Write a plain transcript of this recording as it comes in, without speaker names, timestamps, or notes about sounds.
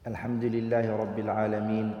الحمد لله رب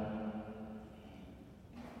العالمين.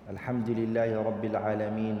 الحمد لله رب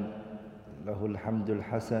العالمين، له الحمد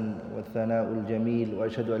الحسن والثناء الجميل،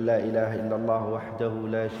 وأشهد أن لا إله إلا الله وحده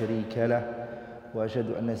لا شريك له،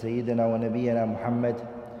 وأشهد أن سيدنا ونبينا محمد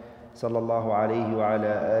صلى الله عليه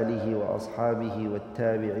وعلى آله وأصحابه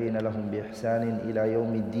والتابعين لهم بإحسان إلى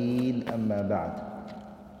يوم الدين، أما بعد.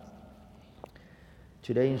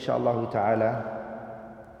 Today, inshallah ta'ala,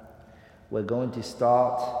 we're going to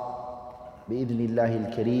start, bi'idhnillahi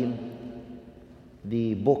al-kareem,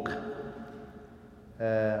 the book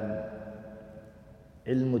Ilm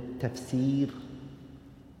al-Tafsir,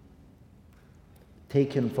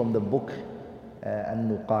 taken from the book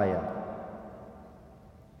An-Nuqaya.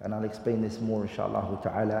 And I'll explain this more, inshallah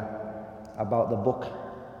ta'ala, about the book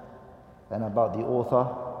and about the author,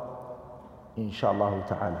 inshallah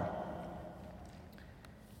ta'ala.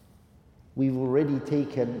 We've already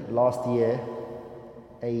taken last year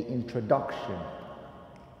an introduction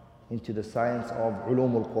into the science of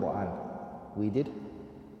Ulum al-Quran. We did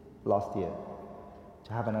last year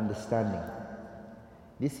to have an understanding.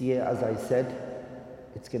 This year, as I said,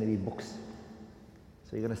 it's going to be books.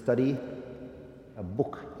 So you're going to study a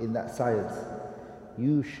book in that science.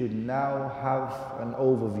 You should now have an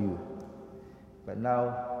overview. But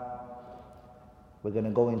now we're going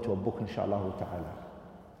to go into a book, inshallah ta'ala.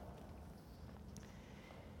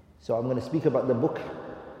 So I'm going to speak about the book,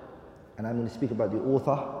 and I'm going to speak about the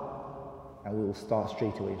author, and we will start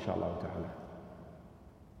straight away, inshallah ta'ala.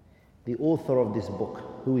 The author of this book,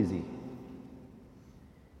 who is he?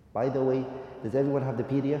 By the way, does everyone have the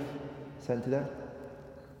PDF sent to them?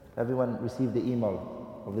 Everyone received the email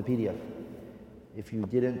of the PDF? If you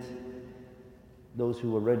didn't, those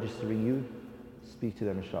who were registering you, speak to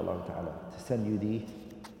them, inshallah ta'ala, to send you the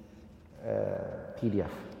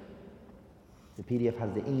PDF. The PDF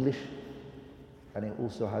has the English and it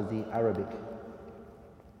also has the Arabic.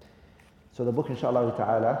 So the book, inshallah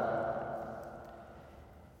ta'ala,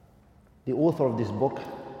 the author of this book,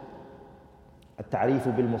 At-Ta'rif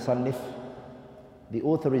bil-Musannif, the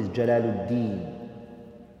author is Jalaluddin.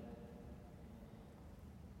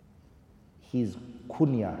 His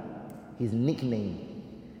kunya, his nickname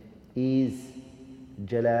is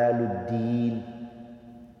Jalaluddin.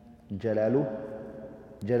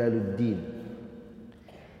 Jalaluddin.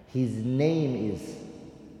 His name is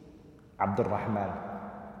Abdul Rahman.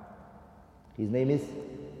 His name is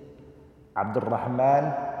Abdul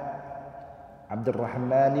Rahman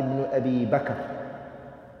ibn Abi Bakr.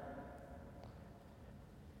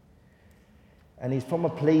 And he's from a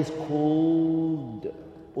place called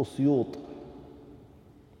Usyut.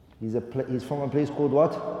 He's from a place called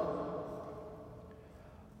what?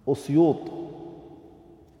 Usyut.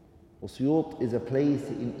 Usyut is a place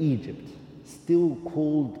in Egypt, still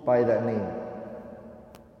called by that name.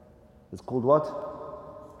 It's called what?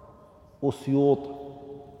 Usyut.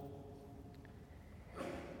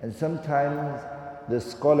 And sometimes the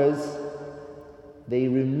scholars, they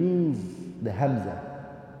remove the Hamza.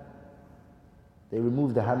 They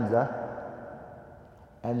remove the Hamza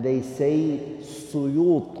and they say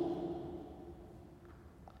Suyut.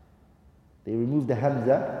 They remove the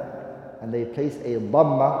Hamza and they place a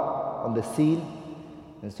Dhamma on the seal,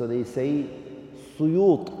 and so they say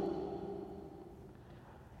Suyut.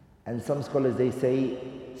 And some scholars, they say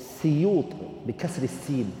Siyut, bikasr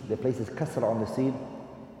al-seal. They place a kasra on the seal,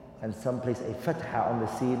 and some place a fatha on the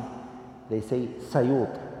seal. They say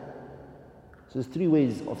Sayut. So there's three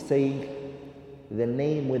ways of saying the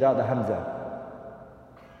name without the Hamza.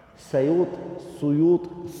 Sayut, Suyut,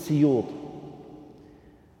 Siyut.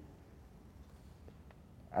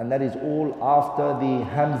 And that is all after the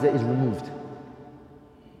Hamza is removed.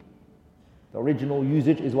 The original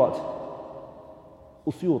usage is what?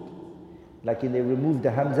 Usyut. Like they removed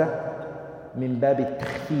the Hamza min bab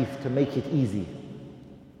al-takhfif, to make it easy.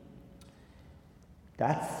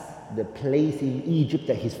 That's the place in Egypt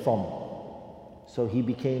that he's from. So he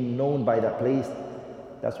became known by that place.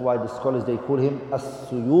 That's why the scholars, they call him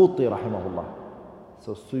As-Suyuti rahimahullah.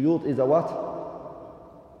 So Suyut is a what?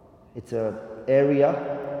 It's a area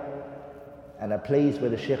and a place where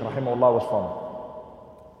the Shaykh rahimahullah was from.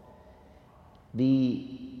 The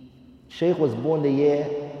Shaykh was born the year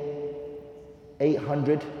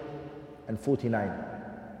 849.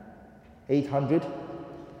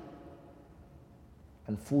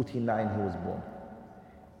 849 he was born.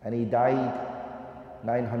 And he died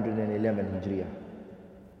 911 Hijriya.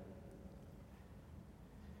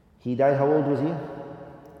 He died, how old was he?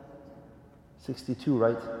 62,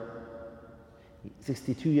 right?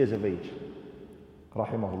 62 years of age.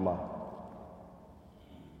 Rahimahullah.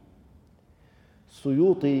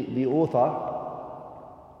 Suyuti, the author,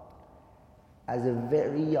 as a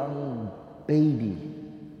very young baby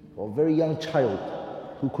or very young child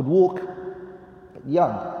who could walk, but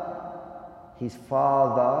young, his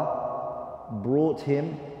father brought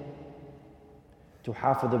him to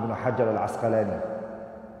Hafid ibn Hajar al-Asqalani.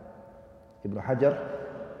 Ibn Hajar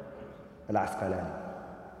al-Asqalani.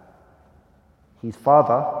 His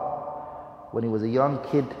father, when he was a young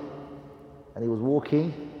kid and he was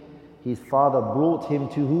walking, his father brought him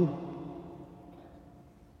to who?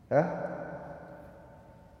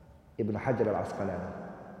 Ibn Hajar al-Asqalani.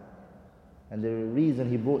 And the reason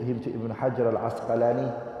he brought him to Ibn Hajar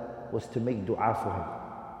al-Asqalani was to make dua for him.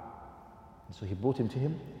 And so he brought him to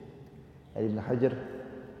him, and Ibn Hajar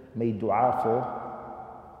made dua for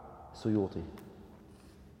Suyuti.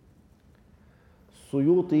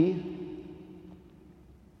 Suyuti,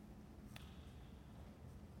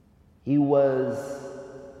 he was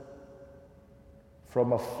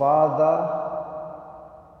from a father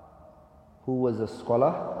who was a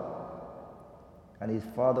scholar, and his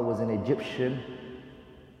father was an Egyptian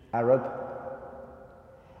Arab,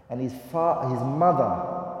 and his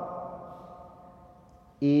mother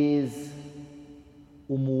is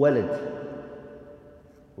Walad.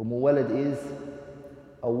 Walad is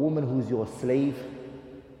a woman who's your slave,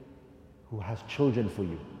 who has children for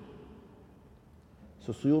you.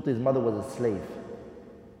 So Suyuti's mother was a slave.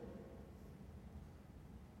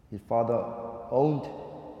 His father owned,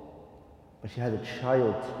 but she had a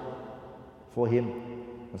child for him,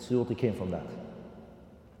 and Suyuti came from that.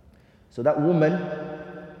 So that woman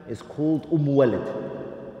is called Walad.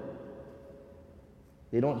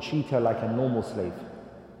 They don't treat her like a normal slave.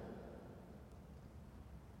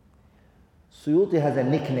 Suyuti has a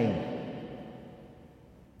nickname.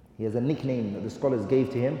 He has a nickname that the scholars gave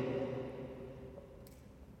to him.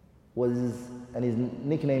 And his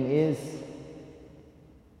nickname is,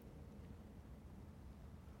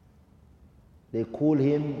 they call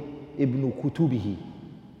him Ibn Kutubihi.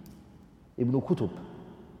 Ibn Kutub,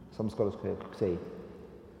 some scholars say.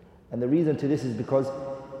 And the reason to this is because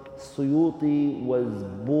Suyuti was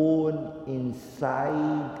born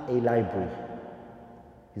inside a library.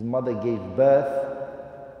 His mother gave birth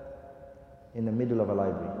in the middle of a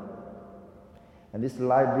library. And this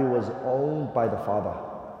library was owned by the father.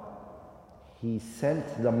 He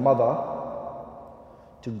sent the mother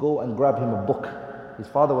to go and grab him a book. His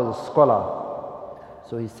father was a scholar.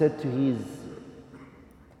 So he said to his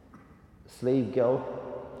slave girl,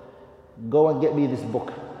 go and get me this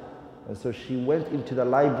book. And so she went into the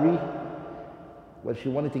library. When she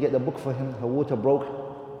wanted to get the book for him, her water broke,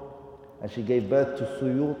 and she gave birth to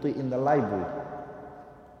Suyuti in the library.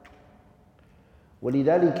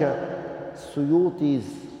 ولذلك Suyuti's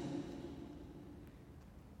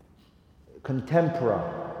contemporary,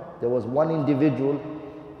 there was one individual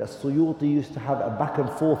that Suyuti used to have a back and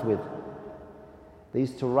forth with. They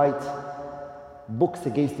used to write books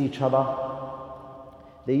against each other.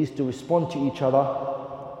 They used to respond to each other.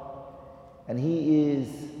 And he is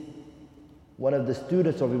one of the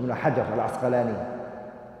students of Ibn Hajar al-Asqalani.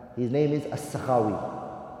 His name is As-Sakhawi.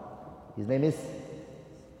 His name is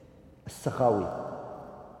As-Sakhawi.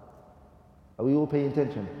 Are we all paying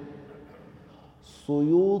attention?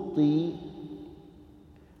 Suyuti,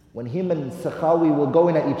 when him and Sakhawi were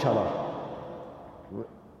going at each other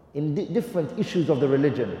in different issues of the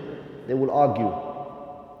religion, they will argue.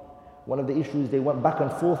 One of the issues they went back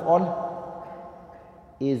and forth on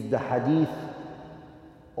is the hadith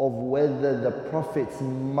of whether the Prophet's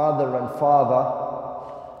mother and father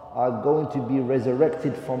are going to be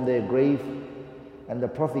resurrected from their grave, and the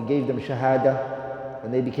Prophet gave them shahada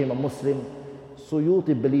and they became a Muslim.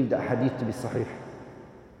 Suyuti believed that hadith to be sahih.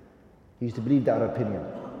 He used to believe that opinion,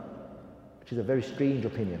 which is a very strange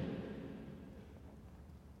opinion.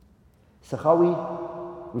 Sakhawi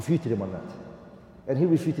refuted him on that, and he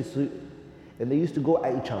refuted Suyuti, and they used to go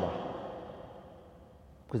at each other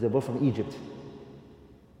because they're both from Egypt.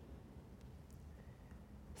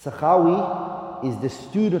 Sakhawi is the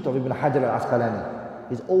student of Ibn Hajar al-Asqalani.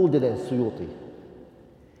 He's older than Suyuti.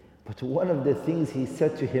 But one of the things he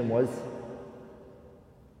said to him was,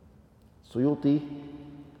 Suyuti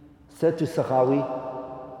said to Sakhawi,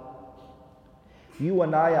 you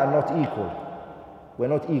and I are not equal. We're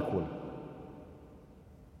not equal.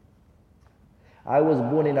 I was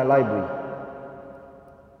born in a library.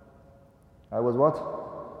 I was what?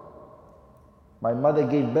 My mother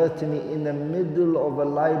gave birth to me in the middle of a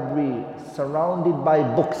library, surrounded by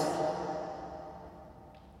books.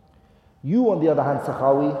 You, on the other hand,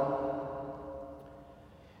 Sakhawi,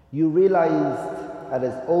 you realized at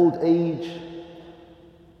his old age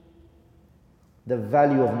the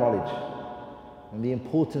value of knowledge and the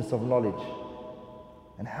importance of knowledge.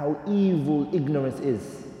 and how evil ignorance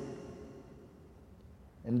is.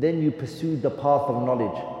 And then you pursue the path of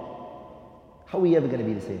knowledge. How are we ever going to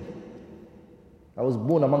be the same? I was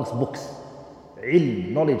born amongst books,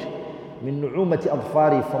 ilm, knowledge, min nu'umati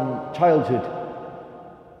adfari, from childhood.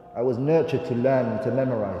 I was nurtured to learn, to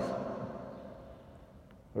memorize.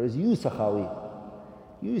 Whereas you, Sakhawi,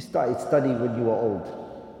 you started studying when you were old.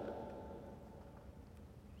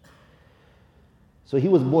 So he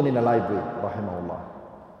was born in a library, rahimahullah.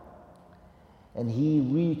 And he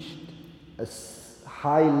reached a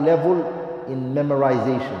high level in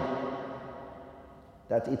memorization.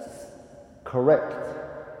 That it's correct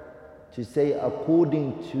to say,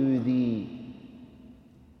 according to the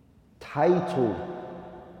title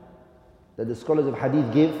that the scholars of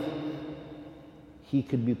hadith give, he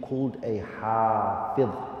could be called a hafiz,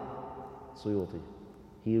 Suyuti.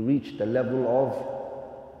 He reached the level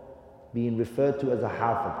of being referred to as a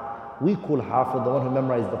hafiz. We call hafiz the one who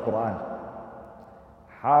memorized the Quran.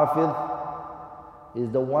 Hafiz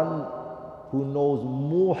is the one who knows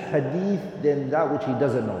more hadith than that which he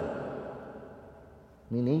doesn't know.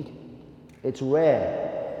 Meaning, it's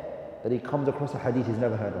rare that he comes across a hadith he's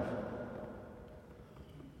never heard of.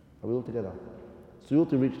 Are we all together?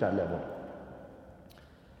 Suyuti reached that level.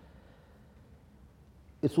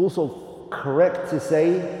 It's also correct to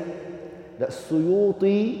say that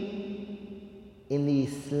Suyuti, in the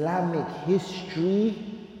Islamic history,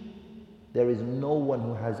 there is no one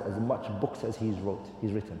who has as much books as he's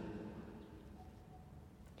written.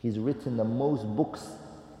 He's written the most books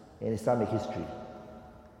in Islamic history.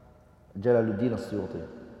 Jalaluddin al-Suyuti.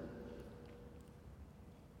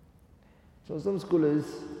 So some scholars,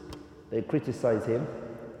 they criticize him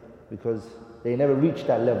because they never reached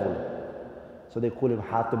that level. So they call him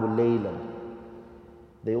Hatibul Laylan.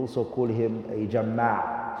 They also call him a Jamma',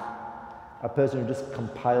 a person who just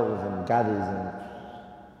compiles and gathers, and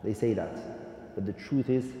they say that. But the truth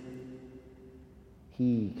is,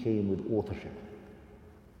 he came with authorship.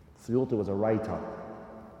 Suyuti was a writer.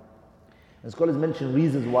 And scholars mention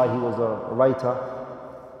reasons why he was a writer.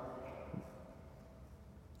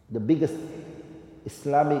 The biggest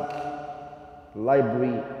Islamic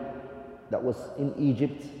library that was in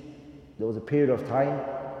Egypt, there was a period of time,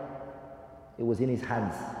 it was in his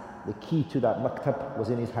hands. The key to that maktab was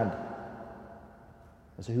in his hand.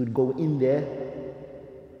 And so he would go in there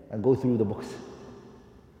and go through the books.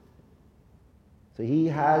 So he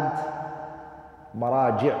had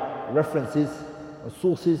maraji', references and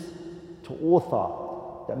sources to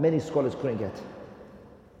author that many scholars couldn't get.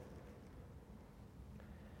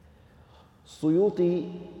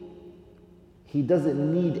 Suyuti, he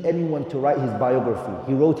doesn't need anyone to write his biography.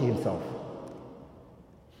 He wrote it himself.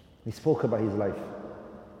 He spoke about his life.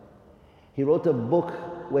 He wrote a book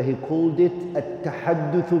where he called it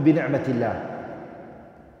At-Tahaduthu bi Ni'matillah,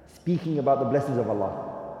 speaking about the blessings of Allah.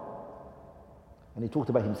 And he talked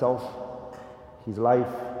about himself, his life,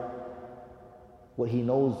 what he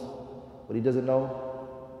knows, what he doesn't know.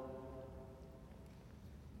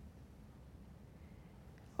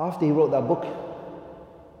 After he wrote that book,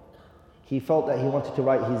 he felt that he wanted to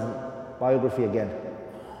write his biography again.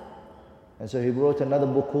 And so he wrote another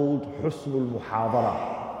book called Husnul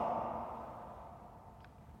Muhadara.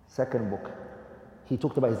 Second book. He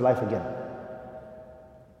talked about his life again.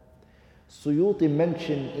 Suyuti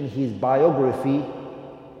mentioned in his biography,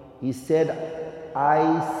 he said,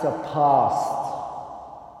 I surpassed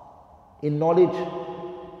in knowledge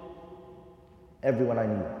everyone I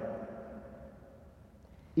knew.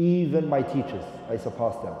 Even my teachers, I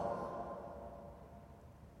surpassed them.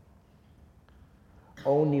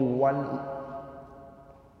 Only one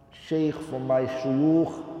shaykh from my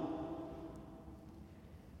shuyukh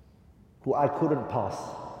who I couldn't pass.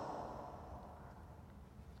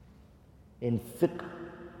 In fiqh,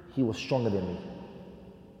 he was stronger than me.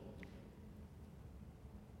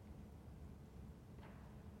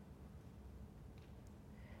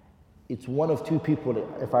 It's one of two people,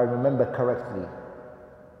 if I remember correctly.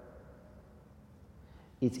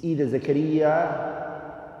 It's either Zakaria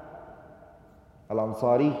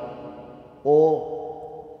al-Ansari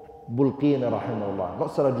or Bulqini rahimahullah.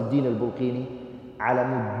 Not Sirajuddin al-Bulqini,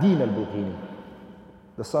 Alamuddin al-Bulqini,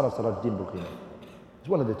 the son of Sirajuddin al-Bulqini. It's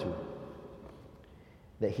one of the two.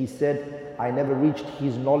 That he said, I never reached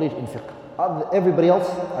his knowledge in fiqh. Everybody else,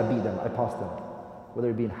 I beat them, I passed them. Whether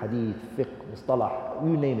it be in hadith, fiqh, mustalah,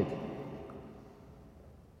 you name it.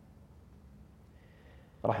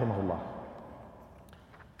 Rahimahullah.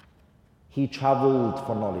 He traveled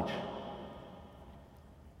for knowledge.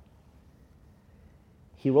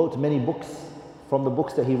 He wrote many books. From the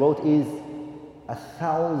books that he wrote is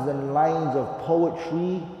 1,000 lines of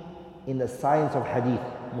poetry in the science of hadith,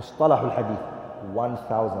 mustalah al-hadith,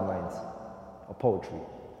 1,000 lines of poetry.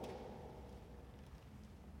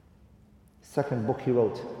 Second book he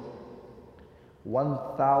wrote,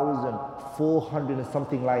 1,400 and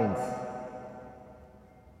something lines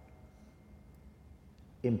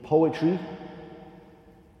in poetry,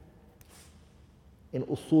 in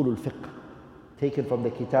usul al-fiqh, taken from the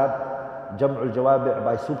kitab Jam' al-Jawabi'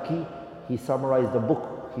 by Subki. He summarized the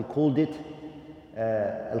book, he called it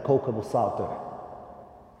Al-Kawkab al-Sati'.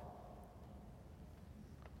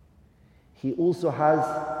 He also has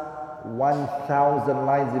 1,000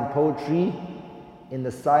 lines in poetry in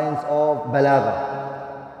the science of Balagha.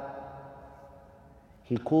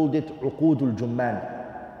 He called it Uqud al-Jumman.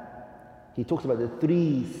 He talks about the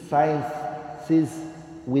three sciences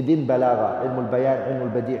within Balagha: Ilm al-Bayan, Ilm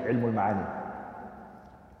al-Badi', Ilm al-Ma'ani.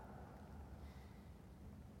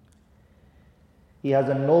 He has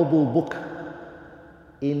a noble book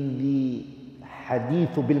in the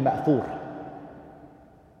Hadith bil-Ma'thur.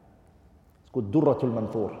 It's called Durrat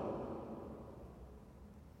al-Manthur.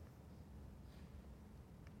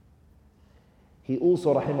 He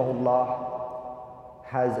also, rahimahullah,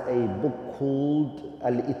 has a book called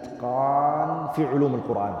Al-Itqan fi Ulum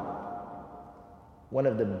al-Quran. One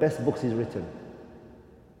of the best books he's written,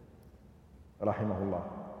 rahimahullah.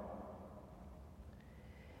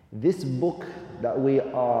 This book that we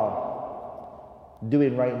are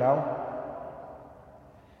doing right now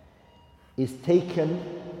is taken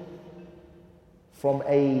from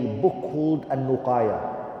a book called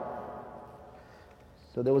An-Nuqaya.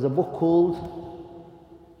 So there was a book called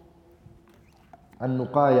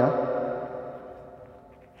An-Nuqaya.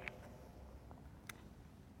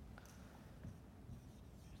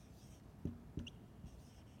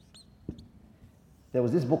 There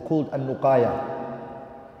was this book called An-Nuqaya.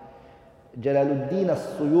 Jalaluddin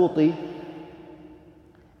as-Suyuti,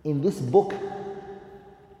 in this book,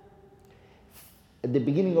 at the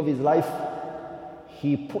beginning of his life,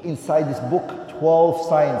 he put inside this book 12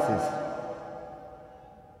 sciences.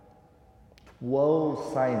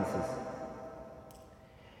 12 sciences.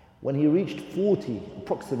 When he reached 40,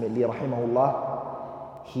 approximately,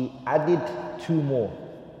 rahimahullah, he added 2 more.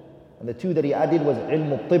 And the 2 that he added was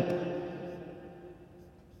Ilm al-Tib,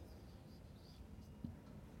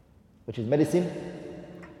 which is medicine,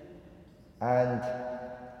 and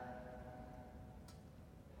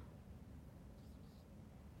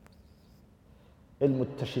Ilm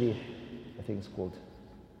al-Tashrih, I think it's called.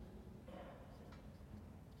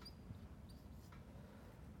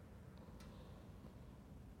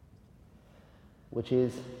 Which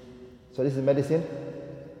is, so this is medicine,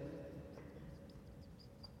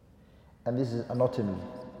 and this is anatomy.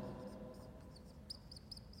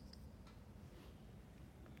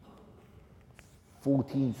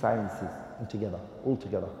 "14 sciences all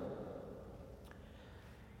together.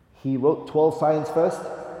 He wrote 12 sciences first,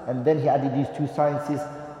 and then he added these 2 sciences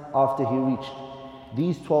after he reached.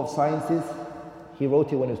 These 12 sciences, he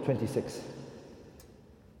wrote it when he was 26.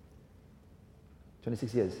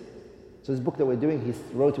 26 years. So this book that we're doing, he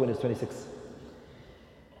wrote it when he was 26.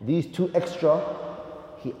 These 2 extra,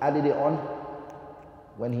 he added it on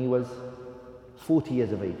when he was 40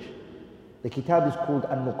 years of age. The kitab is called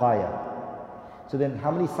An-Nuqaya. So then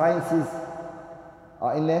how many sciences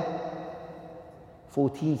are in there?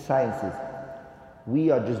 14 sciences.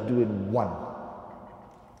 We are just doing 1.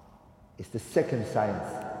 It's the second science,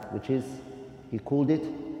 which is, he called it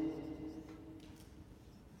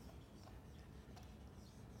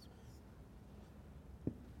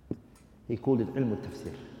Ilm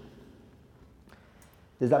al-Tafsir.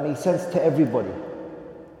 Does that make sense to everybody?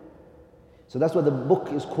 So that's what the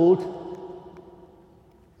book is called.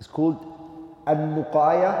 It's called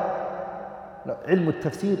An-Nuqaya, no, Ilm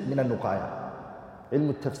al-Tafsir min An-Nuqaya.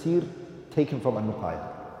 Ilm al-Tafsir taken from An-Nuqaya.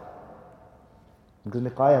 Because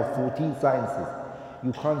Nuqaya has 14 sciences.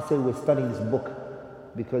 You can't say we're studying this book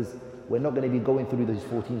because we're not going to be going through those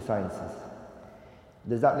 14 sciences.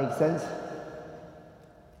 Does that make sense?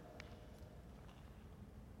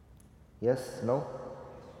 Yes? No?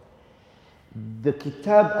 The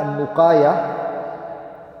Kitab An-Nuqaya,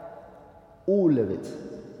 all of it,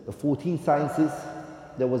 the 14 sciences,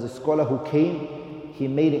 there was a scholar who came, he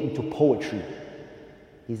made it into poetry.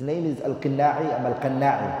 His name is Al-Qanna'i,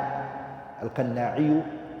 Al-Qanna'i,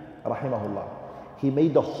 rahimahullah. He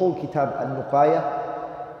made the whole Kitab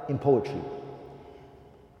An-Nuqaya in poetry.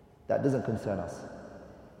 That doesn't concern us.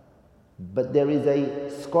 But there is a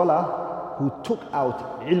scholar who took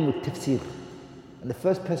out Ilm al-Tafsir. And the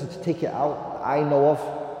first person to take it out, I know of,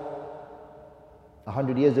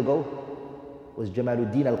 100 years ago, was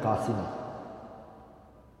Jamaluddin al-Qasimi.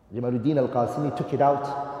 Jamaluddin al-Qasimi took it out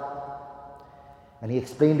And he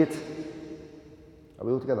explained it. Are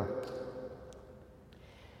we all together?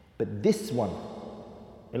 But this one,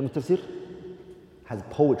 Ilm al-Tafsir, has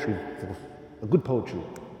poetry, a good poetry.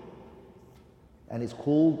 And it's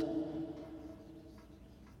called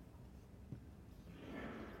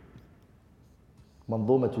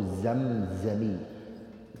Manzumat al-Zamzami.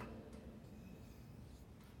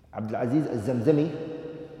 Abdul Aziz al-Zamzami,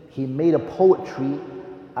 he made a poetry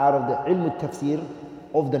out of the Ilm al-Tafsir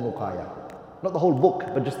of the Nuqaya. Not the whole book,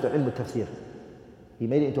 but just the Ilm al-Tafsir. He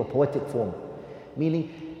made it into a poetic form.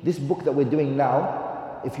 Meaning, this book that we're doing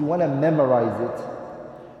now, if you want to memorize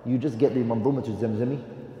it, you just get the Manzumat al-Zamzami,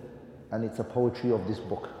 and it's a poetry of this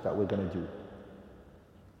book that we're going to do.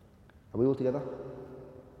 Are we all together?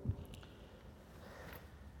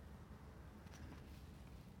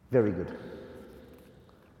 Very good.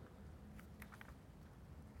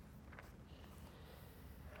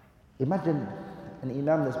 Imagine an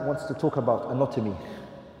imam that wants to talk about anatomy.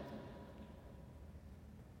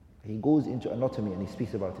 He goes into anatomy and he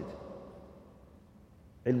speaks about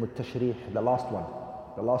it. Ilm al-Tashrih, the last one,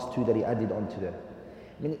 the last two that he added onto there.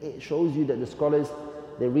 I mean, it shows you that the scholars,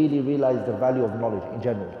 they really realize the value of knowledge in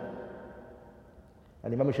general.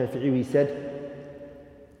 And Imam Shafi'i, he said,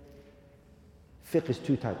 fiqh is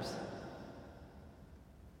two types.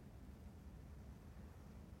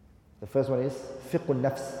 The first one is fiqh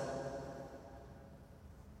al-nafs,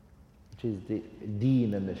 which is the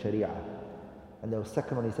deen and the sharia. And the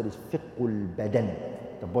second one he said is fiqh al-badan,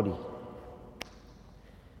 the body,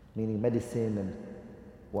 meaning medicine and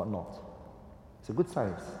whatnot. It's a good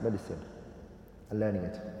science, medicine, and learning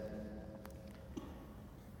it.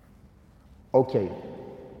 Okay.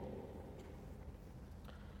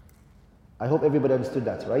 I hope everybody understood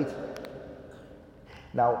that, right?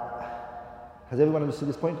 Now, has everyone understood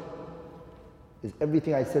this point? Is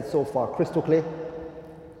everything I said so far crystal clear?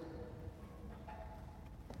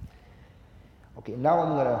 Okay, now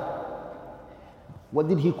I'm gonna, what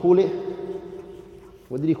did he call it?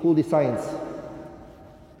 What did he call the science?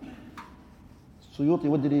 Suyuti,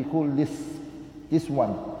 what did he call this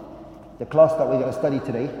one? The class that we're gonna study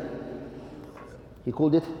today. He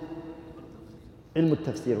called it Ilm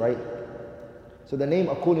al-Tafsir, right? So the name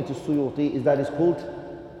according to Suyuti is that it's called,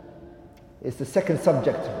 it's the second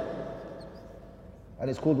subject. And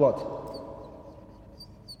it's called what?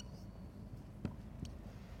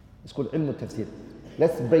 It's called Ilm al-Tafsir.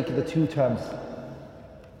 Let's break the two terms.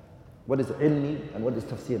 What does ilmi and what does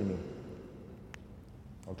tafsir mean?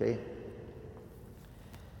 Okay?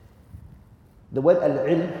 The word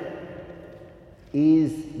al-ilm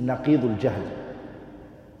is naqid al-jahl.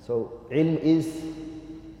 So ilm is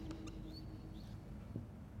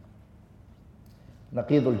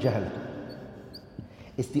naqid al-jahl.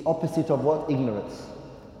 It's the opposite of what? Ignorance.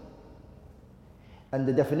 And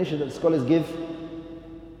the definition that scholars give,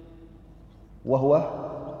 وهو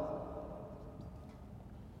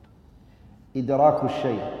إدراك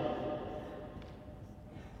الشيء.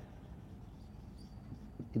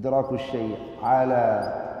 إدراك الشيء على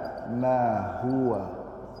ما هو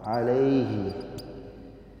عليه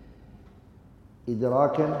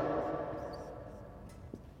إدراكا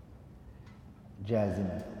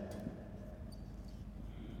جازما.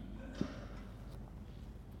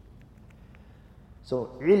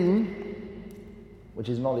 So ilm, which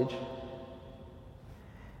is knowledge,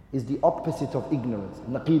 is the opposite of ignorance.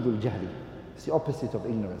 Naqid al-jahli. It's the opposite of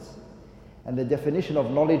ignorance. And the definition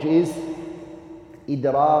of knowledge is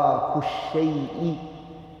إدراك الشيء.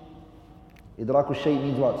 إدراك الشيء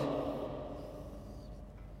means what?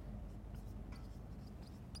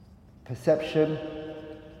 Perception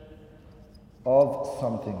of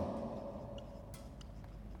something.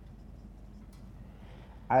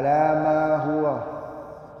 على ما هو,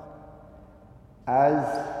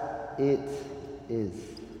 as it is,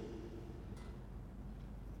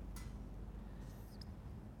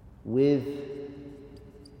 with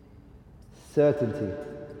certainty.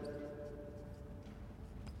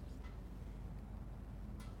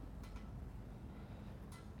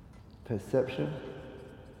 Perception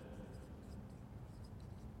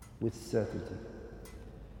with certainty.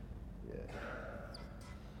 Yeah.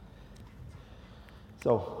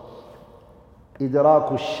 So,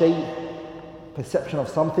 إدراك الشيء, perception of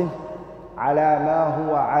something, على ما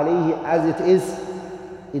هو عليه, as it is,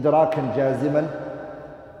 إدراكا جازما,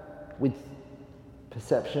 with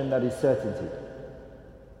perception that is certainty.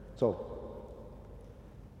 So,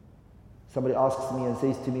 somebody asks me and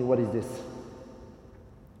says to me, what is this?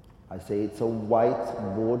 I say, it's a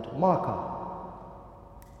whiteboard marker.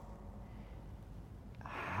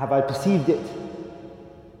 Have I perceived it?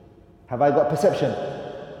 Have I got perception?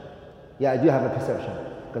 Yeah, I do have a perception,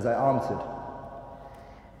 because I answered.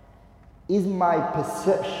 is my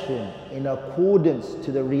perception in accordance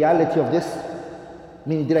to the reality of this?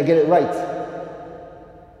 Meaning, did I get it right?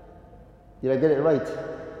 Did I get it right?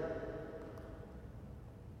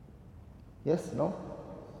 Yes? No?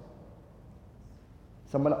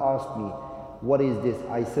 Someone asked me, what is this?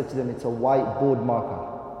 I said to them, it's a whiteboard marker.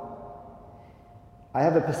 I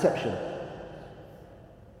have a perception.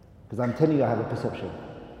 Because I'm telling you I have a perception.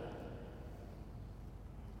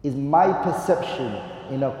 Is my perception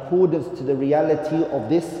in accordance to the reality of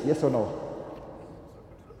this? Yes or no?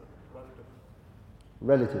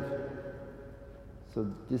 Relative.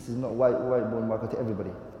 So this is not whiteboard marker to everybody.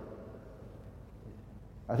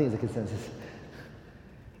 I think it's a consensus.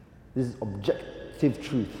 This is objective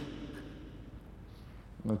truth.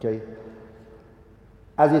 Okay?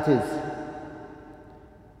 As it is,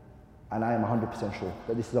 and I am 100% sure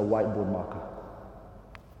that this is a whiteboard marker.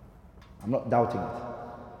 I'm not doubting it.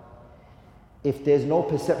 If there's no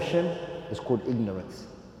perception, it's called ignorance.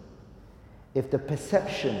 If the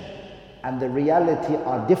perception and the reality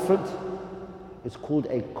are different, it's called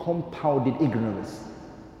a compounded ignorance.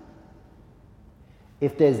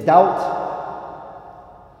 If there's doubt,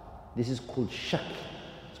 this is called shak.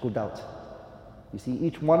 It's called doubt. You see,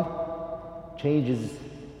 each one changes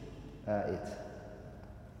it.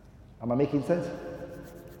 Am I making sense?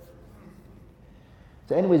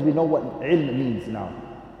 So anyways, we know what ilm means now.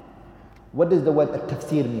 What does the word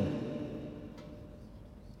at-tafsir mean?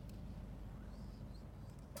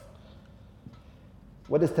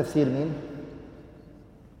 What does tafsir mean?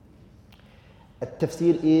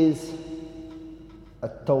 At-tafsir is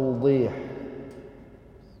at-tawdih.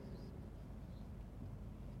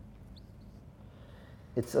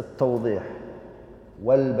 It's at-tawdih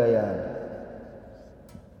wal-bayan.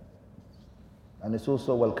 And it's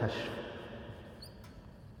also wal-kashf.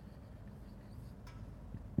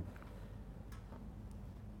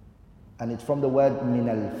 And it's from the word min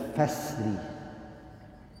al-fasri.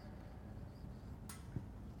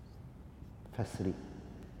 Fasri.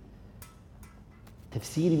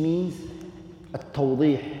 Tafsir means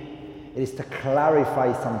at-tawdih. It is to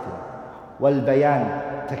clarify something.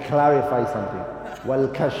 Wal-bayan, to clarify something.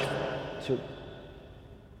 Wal-kashf, to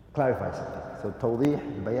clarify something. So tawdih,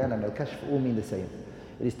 al-bayan and al-kashf all mean the same.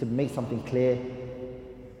 It is to make something clear.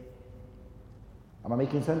 Am I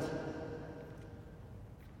making sense?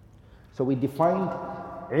 So we defined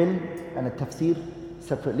ilm and tafsir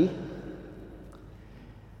separately.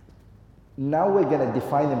 Now we're going to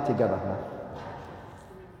define them together.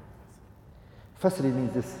 Fasri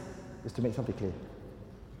means this, is to make something clear.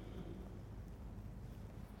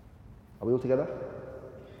 Are we all together?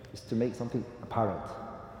 It's to make something apparent.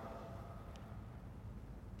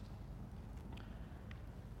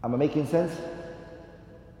 Am I making sense?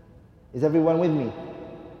 Is everyone with me?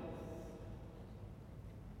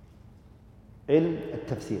 Ilm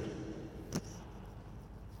al-tafsir.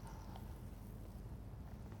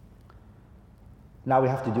 Now we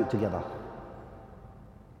have to do it together.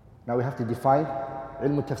 Now we have to define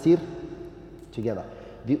ilm al-tafsir together.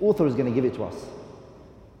 The author is going to give it to us.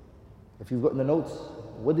 If you've got the notes,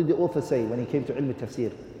 what did the author say when he came to ilm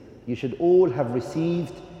al-tafsir? You should all have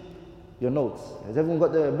received your notes. Has everyone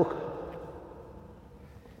got the book?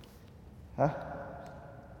 Huh?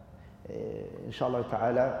 Inshallah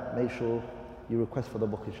ta'ala, make sure you request for the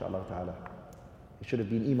book, inshallah ta'ala. It should have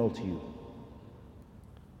been emailed to you.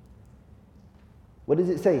 What does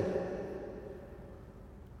it say?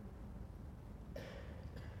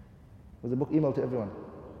 Was the book emailed to everyone?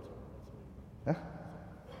 Huh?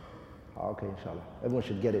 Okay, inshallah. Everyone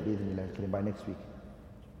should get it by next week.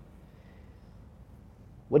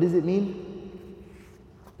 What does it mean?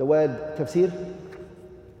 The word tafsir?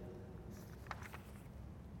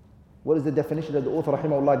 What is the definition that the author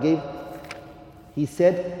rahimahullah gave? He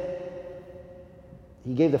said,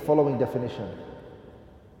 he gave the following definition.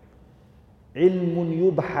 Ilmun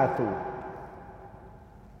yubhathu.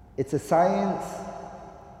 It's a science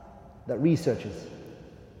that researches.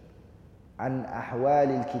 An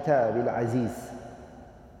ahwal al-kitab al-aziz.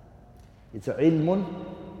 It's a ilmun.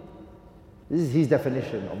 This is his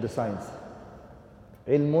definition of the science.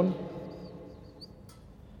 Ilmun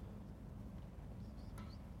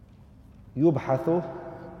yubhathu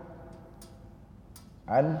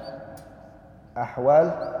عن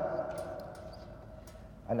أحوال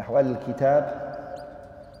الكتاب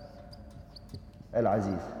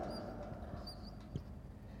العزيز.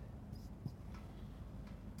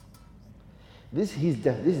 This is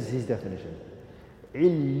his definition.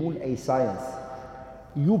 علم, a science.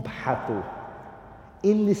 يبحث.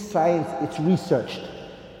 In this science, it's researched.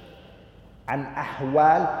 عن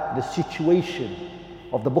أحوال, the situation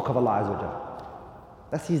of the Book of Allah Azza wa Jalla.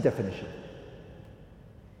 That's his definition.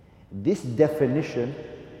 This definition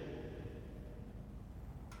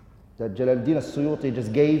that Jalaluddin al-Suyuti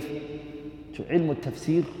just gave to ilm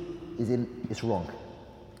al-tafsir is wrong.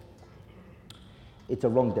 It's a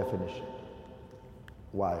wrong definition.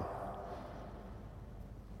 Why?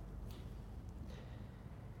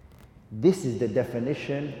 This is the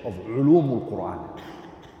definition of ulum al-Quran,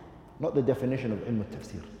 not the definition of ilm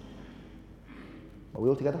al-tafsir. Are we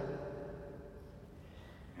all together?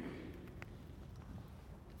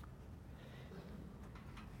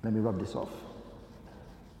 Let me rub this off.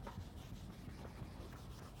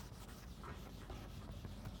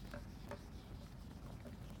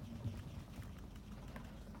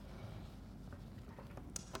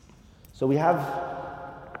 So we have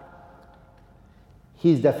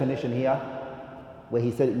his definition here, where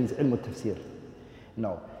he said it means ilm al-tafsir.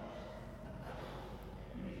 No.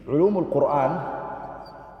 Ulum al-Quran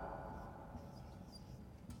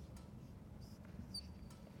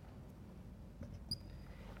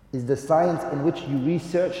is the science in which you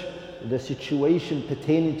research the situation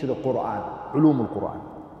pertaining to the Quran, ulum al-Quran.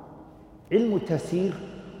 Ilm al-tafsir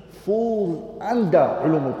falls under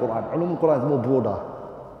ulum al-Quran. Ulum al-Quran is more broader.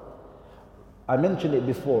 I mentioned it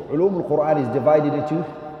before. Ulum al-Quran is divided into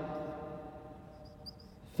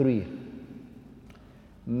three.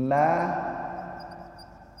 ما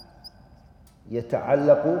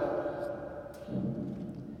يتعلق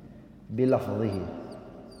بلفظه.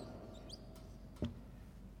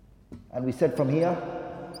 And we said from here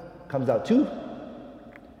comes out two,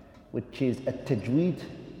 which is at-tajweed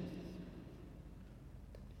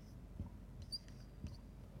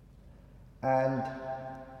and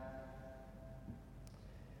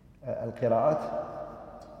القراءات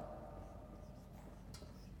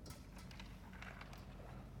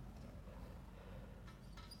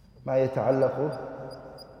ما يتعلق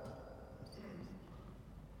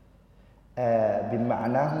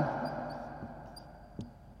بمعناه.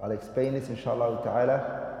 I'll explain this inshallah ta'ala.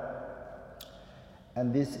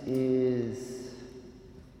 And this is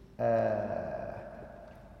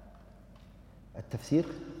التفسير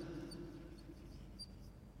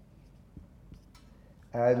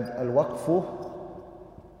and الوقف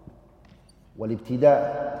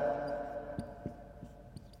والابتداء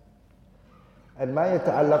and ما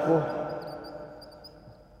يتعلق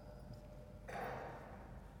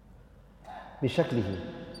بشكله.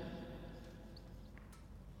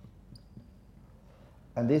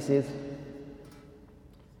 And this is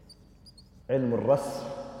علم الرسم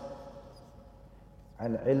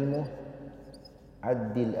and علم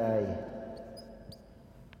عد الآية.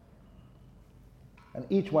 And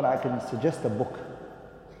each one I can suggest a book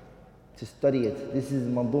to study it. This is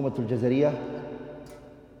منظومة الجزرية.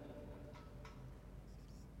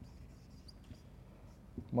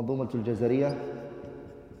 منظومة الجزرية.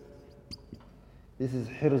 This is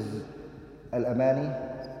حرز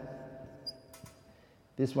الأماني.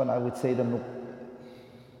 This one I would say the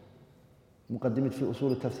مقدمة في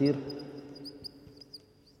أصول التفسير.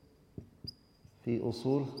 في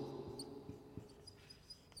أصول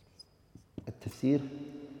التفسير.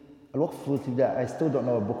 الوقف والابتداء, I still don't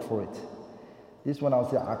know a book for it. This one I would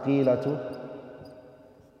say عقيلة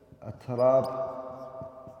التراب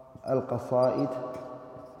القصائد.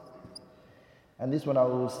 And this one I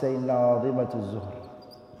would say ناظمة الزهر.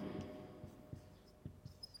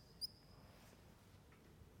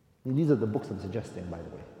 These are the books I'm suggesting, by the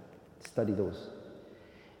way. Study those.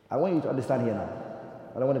 I want you to understand here now.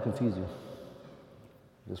 I don't want to confuse you.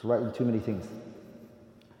 Just writing too many things.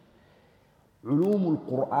 علوم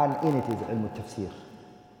القرآن in it is علم التفسير.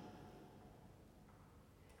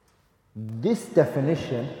 This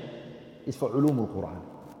definition is for علوم القرآن.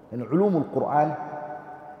 And علوم القرآن,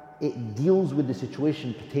 it deals with the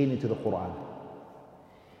situation pertaining to the Quran.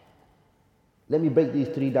 Let me break these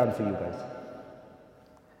three down for you guys.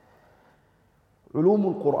 علوم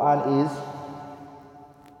القرآن is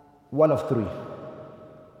one of three.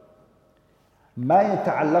 ما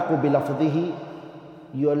يتعلق بلفظه,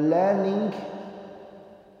 you're learning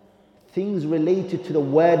things related to the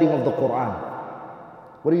wording of the Quran.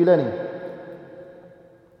 What are you learning?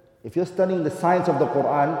 If you're studying the science of the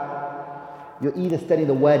Quran, you're either studying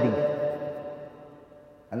the wording,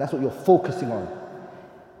 and that's what you're focusing on.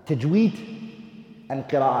 Tajweed and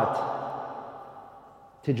qira'at.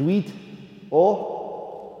 Tajweed or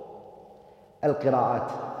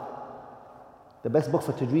al-qira'at. The best book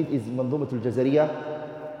for tajweed is منظومة الجزرية,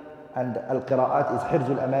 and al-qira'at is حرز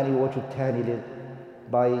الأماني ووجه التهاني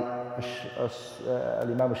by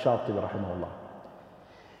Imam al-Shatibi rahimahullah.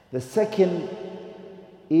 The second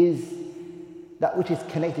is that which is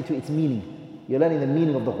connected to its meaning. You're learning the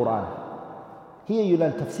meaning of the Quran. Here you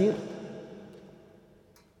learn tafsir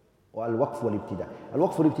or al-waqf wal-ibtida.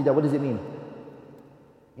 Al-waqf wal-ibtida, what does it mean?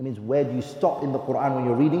 It means where do you stop in the Quran when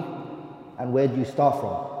you're reading and where do you start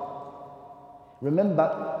from?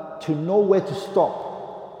 Remember, to know where to stop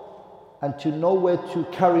and to know where to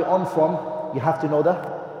carry on from, you have to know the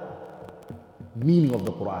meaning of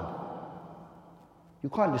the Quran. You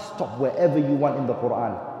can't just stop wherever you want in the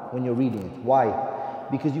Quran when you're reading it. Why?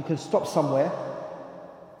 Because you can stop somewhere.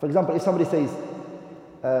 For example, if somebody says,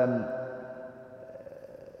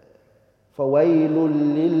 فَوَيْلٌ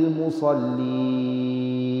لِلْمُصَلِّينَ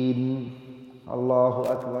Allahu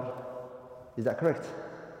Akbar. Is that correct?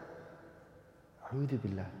 أعوذ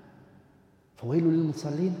بالله. فَوَيْلٌ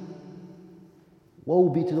لِلْمُصَلِّينَ. Woe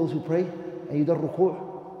be to those who pray and you done ruku'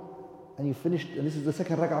 and you finished, and this is the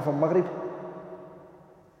second rak'ah from Maghrib.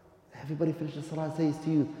 Everybody finished the salah and says to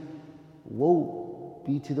you, woe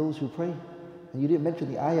be to those who pray, and you didn't mention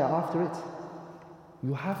the ayah after it.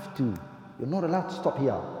 You have to. You're not allowed to stop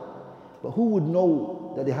here. But who would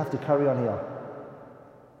know that they have to carry on here?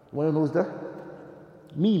 One who knows the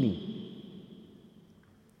meaning.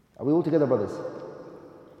 Are we all together, brothers?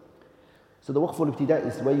 So the waqf al-ibtida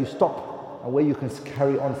is where you stop and where you can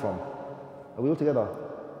carry on from. Are we all together?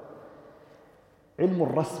 علم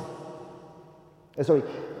الرسم. Sorry,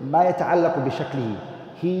 ما يتعلق بشكله.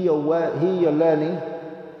 Here you're learning.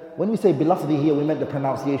 When we say bilafzi here, we meant the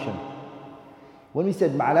pronunciation. When we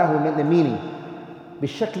said ma'nahu, we meant the meaning.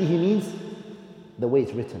 بشكله means the way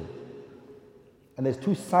it's written. And there's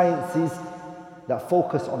two sciences that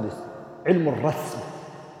focus on this. علم الرسم,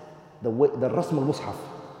 the rasm al-mushaf.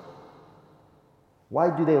 Why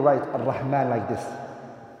do they write Ar-Rahman like this?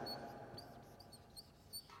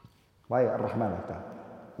 Why Ar-Rahman like that?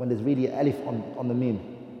 When there's really an alif on the mim.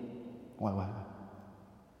 Why?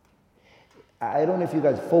 I don't know if you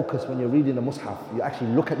guys focus when you're reading the mushaf. You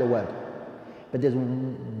actually look at the word. But there's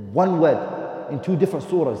one word in two different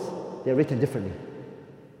surahs. They're written differently.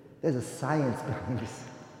 There's a science behind this.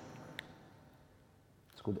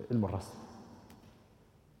 It's called Ilm al-Rasm.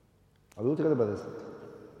 Are we all together, brothers?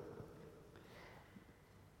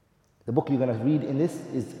 The book you're going to read in this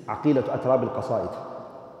is Aqilatu Atrab al-Qasaid.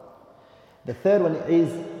 The third one is,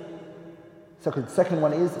 second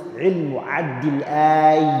one is Ilmu Addil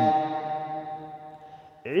Ay.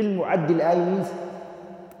 Ilmu Addil Ay means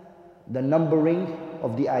the numbering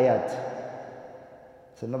of the ayat.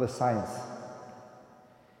 It's another science.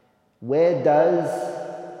 Where does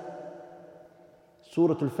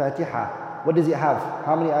Surah Al-Fatiha, what does it have?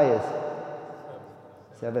 How many ayahs?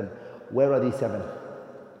 7. Where are these 7?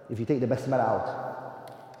 If you take the Basmala out.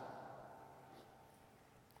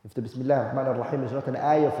 If the Bismillah ar-Rahman ar-Rahim is not an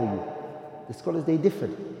ayah for you, the scholars, they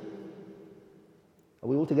differed. Are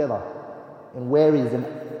we all together? And where is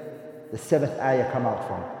the 7th ayah come out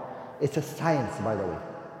from? It's a science, by the way.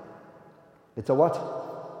 It's a what?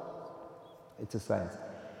 It's a science.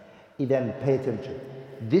 Then pay attention.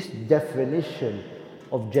 This definition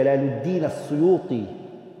of Jalaluddin al-Suyuti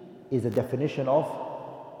is a definition of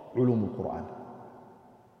Ulum al-Quran.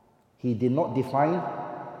 He did not define,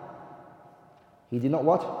 he did not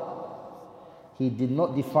what? He did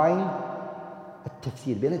not define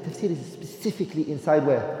al-tafsir. But al-tafsir is specifically inside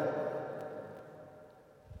where?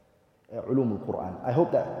 Ulum al-Quran. I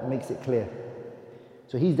hope that makes it clear.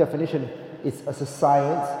 So his definition is as a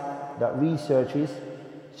science that researches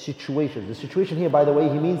situations. The situation here, by the way,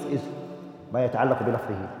 he means is ما يتعلق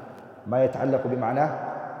بلفظه, ما يتعلق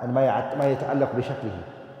بمعناه, and ما يتعلق بشكله.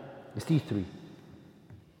 It's these three.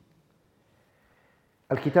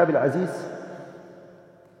 Al-Kitab al-Aziz.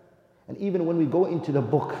 And even when we go into the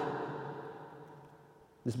book,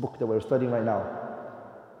 this book that we're studying right now,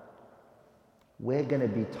 we're going to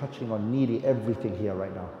be touching on nearly everything here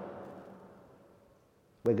right now.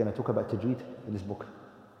 We're going to talk about tajweed in this book.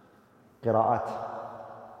 Qira'at,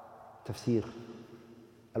 tafsir,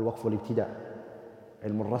 al-waqf wal-ibtida,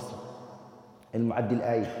 ilm al-rasm, ilm addil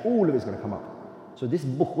ay, all of it's going to come up. So this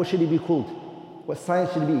book, what should it be called? What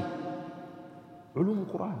science should it be? Ulum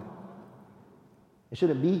al-Quran. It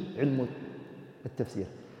shouldn't be ilm al-tafsir.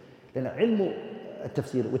 Then ilm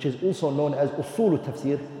al-tafsir, which is also known as usul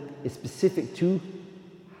al-tafsir, is specific to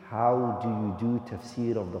how do you do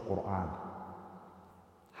tafsir of the Quran?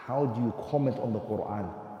 How do you comment on the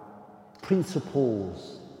Quran?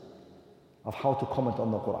 Principles of how to comment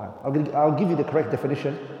on the Quran. I'll give you the correct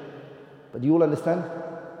definition, but do you all understand?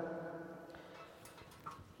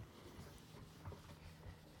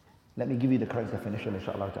 Let me give you the correct definition,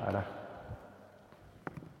 inshallah ta'ala.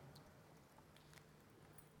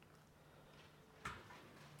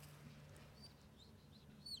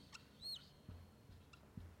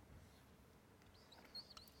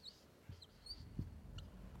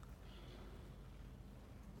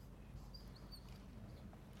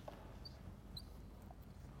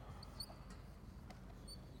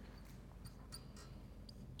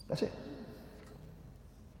 That's it.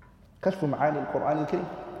 كشف معاني القرآن الكريم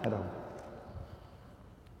هذا هو.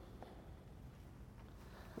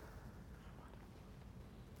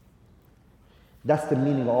 That's the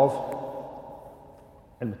meaning of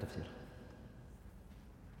علم التفسير.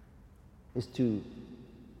 Is to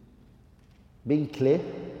being clear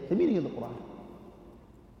the meaning of the Quran.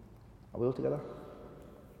 Are we all together?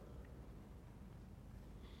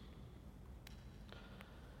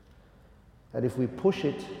 And if we push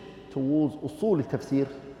it towards usul al-tafsir,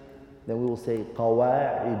 then we will say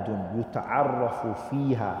قواعد يتعرف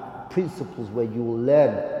فيها, principles where you will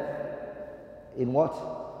learn in what?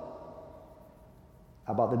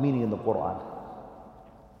 About the meaning in the Quran.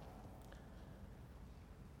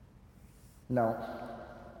 Now,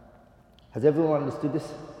 has everyone understood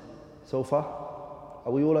this so far?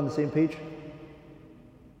 Are we all on the same page?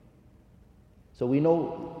 So we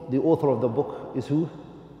know the author of the book is who?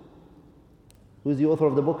 Who is the author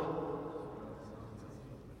of the book?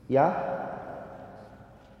 Yeah?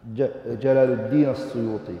 Jalaluddin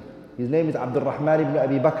al-Suyuti. His name is Abdul Rahman ibn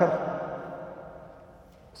Abi Bakr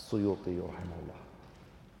al-Suyuti, rahimahullah.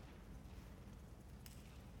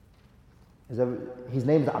 His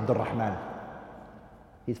name is Abdul Rahman.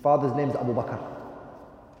 His father's name is Abu Bakr.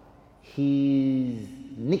 His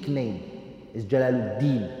nickname is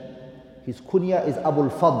Jalaluddin. His kunya is Abu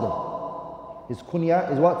al-Fadl. His kunya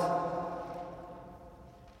is what?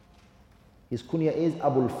 His kunya is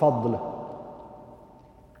Abu al-Fadl.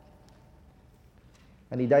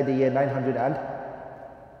 And he died the year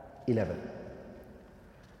 911.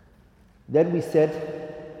 Then we said,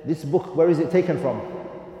 this book, where is it taken from?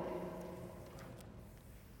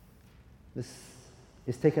 This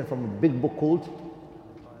is taken from a big book called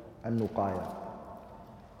An-Nuqaya.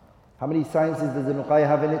 How many sciences does the Nuqaya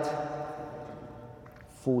have in it?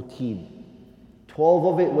 14. 12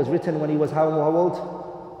 of it was written when he was how old?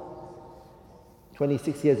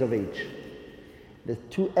 26 years of age. The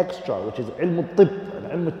 2 extra, which is Ilm al-Tib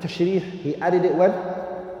and Ilm al-Tashrih, he added it when?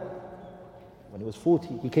 When he was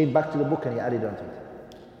 40. He came back to the book and he added onto it.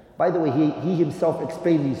 By the way, he himself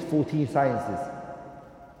explained these 14 sciences.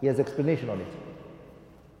 He has explanation on it.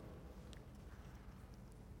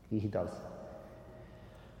 He does.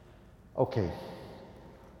 Okay.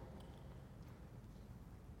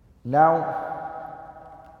 Now,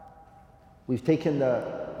 we've taken the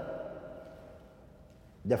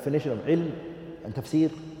definition of ilm and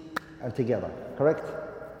tafsir and together, correct?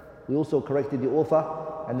 We also corrected the author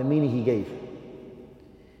and the meaning he gave.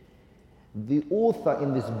 The author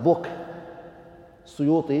in this book,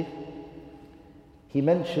 Suyuti, he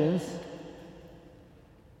mentions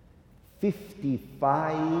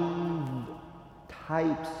 55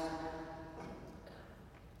 types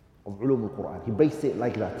of ulum al-Quran. He breaks it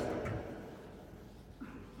like that.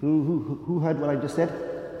 Who heard what I just said?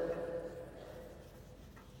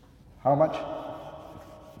 How much?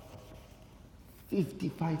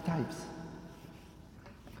 55 types.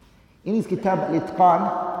 In his kitab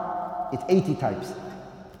al-Itqan, it's 80 types.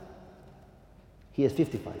 He has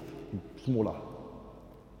 55, smaller.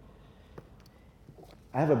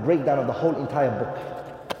 I have a breakdown of the whole entire book,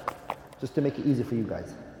 just to make it easy for you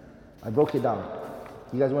guys. I broke it down.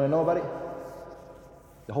 You guys want to know about it?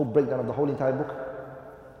 The whole breakdown of the whole entire book?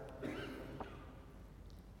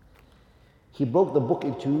 He broke the book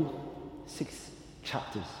into 6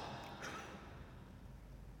 chapters.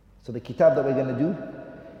 So the kitab that we're going to do,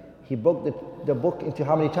 he broke the book into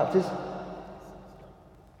how many chapters?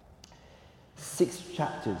 6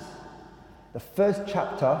 chapters. The first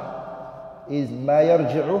chapter is ما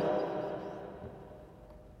يرجع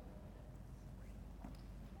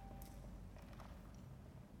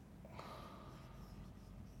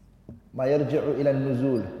إلى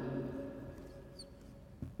النزول.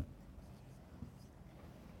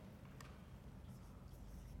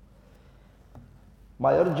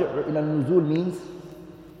 ما يرجع إلى النزول means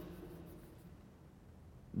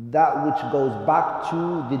that which goes back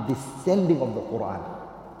to the descending of the Quran.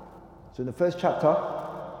 So in the first chapter,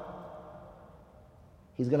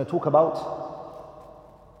 he's going to talk about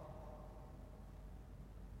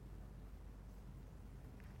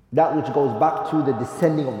that which goes back to the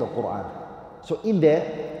descending of the Quran. So in there,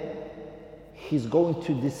 he's going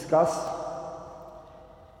to discuss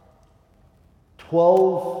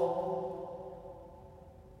 12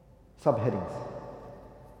 subheadings.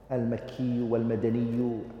 المكي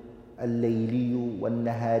والمدني الليلي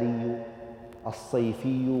والنهاري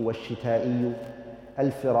الصيفي والشتائي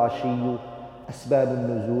الفراشي أسباب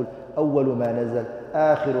النزول أول ما نزل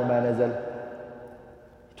آخر ما نزل.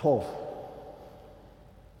 12.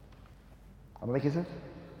 Am I making sense?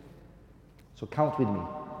 So count with me.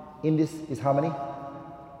 In this is how many?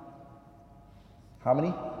 How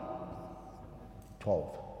many?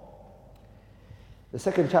 12. The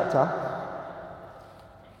second chapter,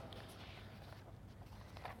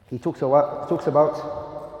 he talks about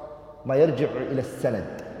ما يرجع إلى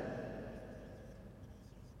السند.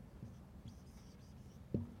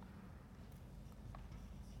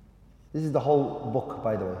 This is the whole book,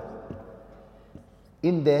 by the way.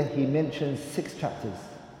 In there, he mentions 6 chapters.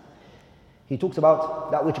 He talks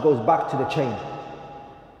about that which goes back to the chain.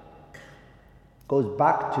 Goes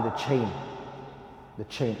back to the chain. The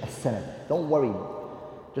chain, as-sanad. Don't worry.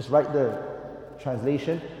 Just write the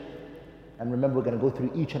translation. And remember, we're going to go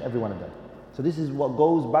through each and every one of them. So this is what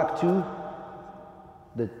goes back to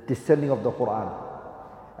the descending of the Quran.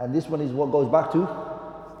 And this one is what goes back to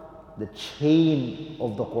the chain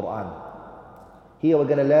of the Quran. Here we're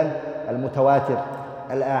going to learn al-mutawatir,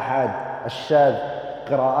 al-ahad, al-shadh,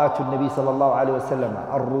 qira'at al-Nabi sallallahu alayhi wa sallam,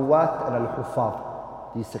 al-ruwat and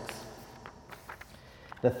al-huffaz. These 6.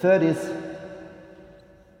 The third is,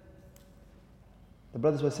 the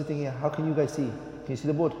brothers were sitting here, how can you guys see? Can you see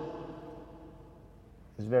the board?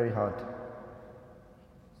 It's very hard.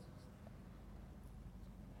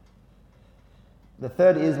 The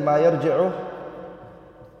third is ما يرجع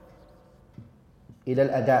إلى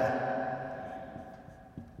الأداء.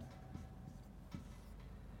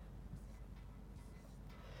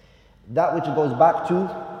 That which goes back to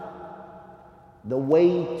the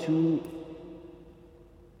way to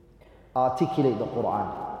articulate the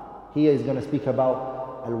Quran. Here he's going to speak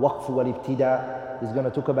about al-waqf wal-ibtida. He's going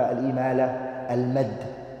to talk about al-imala,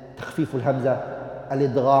 al-mad, takhfif al-hamza,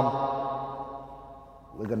 al-idgham.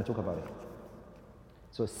 We're going to talk about it.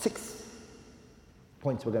 So 6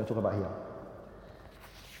 points we're going to talk about here.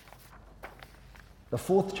 The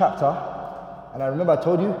 4th chapter, and I remember I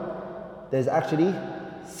told you, there's actually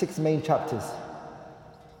 6 main chapters.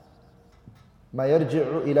 ما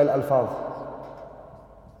يرجع إلى الألفاظ.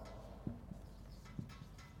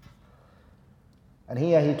 And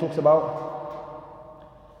here he talks about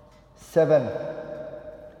 7.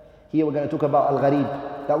 Here we're going to talk about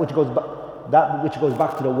al-gharib, that which goes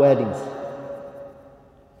back to the wordings.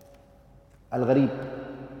 Al-gharib,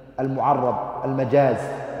 al-mu'arrab, al-majaz,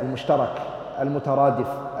 al-mushtarak, al-mutaradif,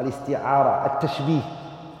 al-isti'ara, al-tashbih.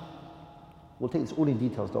 We'll take this all in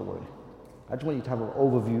details, don't worry. I just want you to have an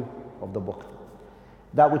overview of the book.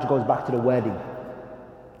 That which goes back to the wording.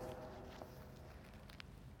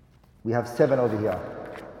 We have 7 over here.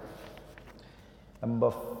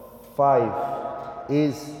 Number 5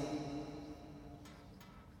 is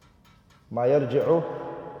ما يرجع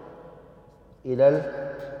إلى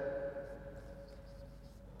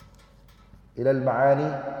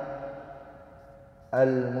المعاني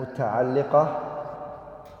المتعلقة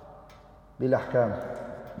بالأحكام.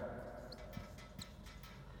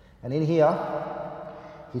 And in here,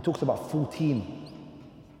 he talks about 14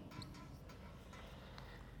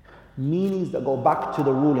 meanings that go back to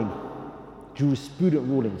the ruling, jurisprudent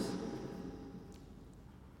rulings.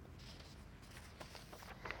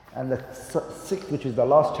 And the 6th, which is the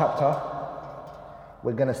last chapter,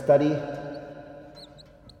 we're going to study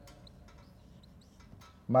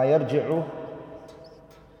ما يرجع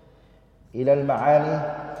إلى المعاني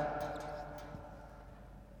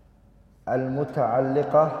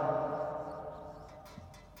المتعلقة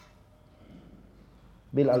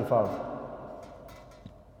بالألفاظ.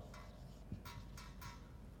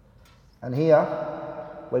 And here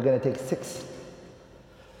we're going to take 6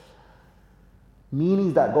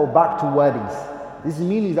 meanings that go back to wordings. These are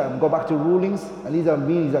meanings that go back to rulings, and these are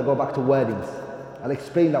meanings that go back to wordings. I'll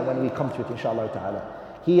explain that when we come to it, inshallah ta'ala.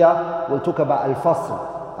 Here we'll talk about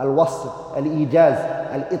al-fasl, al-wasl, al-ijaz,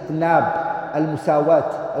 al-itnab,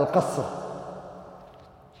 al-musawat, al-qasr.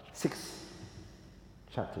 6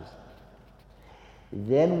 chapters.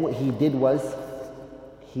 Then what he did was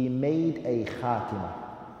he made a khatima,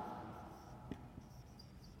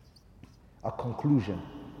 a conclusion.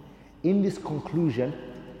 In this conclusion,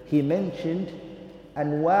 he mentioned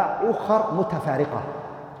أنواع أخر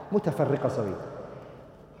متفرقة, sorry.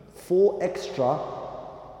 4 extra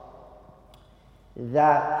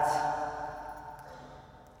that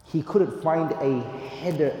he couldn't find a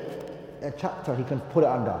header, a chapter he can put it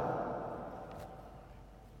under.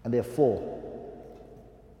 And there are 4.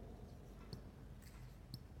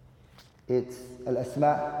 It's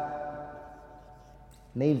al-asma',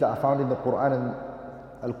 names that are found in the Quran, and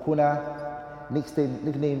al-kuna,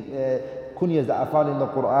 nickname, kunyas that are found in the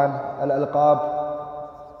Quran, al-alqab,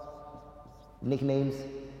 nicknames,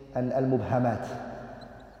 and al-mubhamat.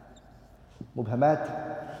 Mubhamat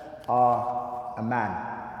are a man.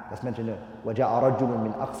 Let's mention it. وَجَاءَ رَجُلٌ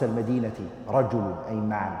مِّنْ أَقْصَى الْمَدِينَةِ رَجُلٌ, a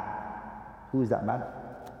man. Who is that man?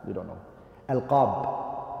 We don't know.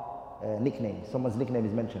 Alqab, nickname. Someone's nickname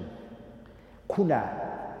is mentioned.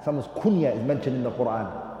 Kuna, someone's kunya is mentioned in the Quran.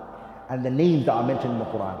 And the names that are mentioned in the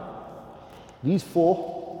Quran. These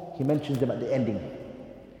four, he mentions them at the ending.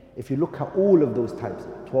 If you look at all of those types,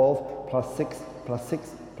 12 plus 6 plus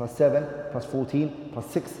 6 plus 7 plus 14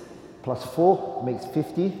 plus 6 plus 4 makes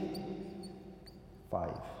 55.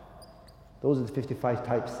 Those are the 55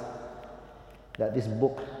 types that this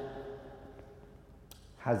book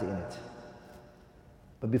has in it.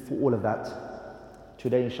 But before all of that,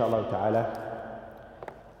 today inshallah ta'ala,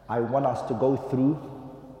 I want us to go through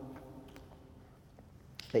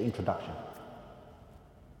the introduction.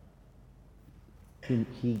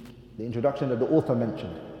 The introduction that the author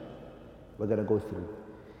mentioned, we're going to go through.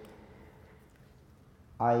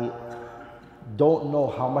 I don't know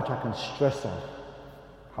how much I can stress on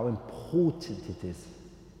how important it is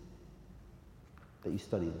that you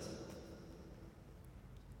study this.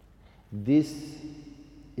 This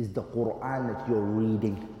is the Quran that you're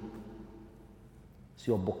reading. It's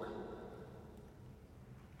your book.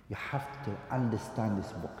 You have to understand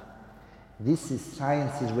this book. This is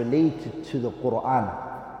sciences related to the Quran.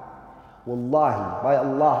 Wallahi, by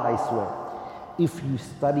Allah I swear, if you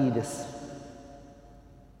study this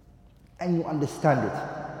and you understand it,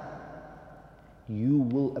 you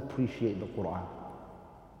will appreciate the Quran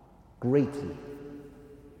greatly.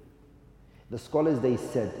 The scholars, they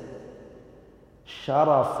said,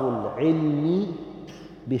 Sharaful ilmi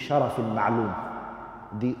bi sharafil ma'loom.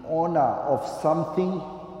 The honor of something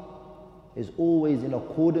is always in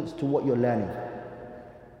accordance to what you're learning.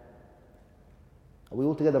 Are we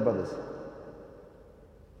all together, brothers?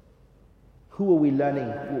 Who are we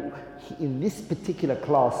learning? In this particular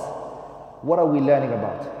class, what are we learning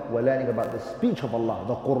about? We're learning about the speech of Allah,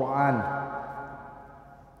 the Quran.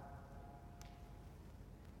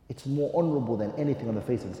 It's more honorable than anything on the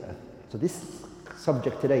face of this earth. So this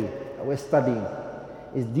subject today that we're studying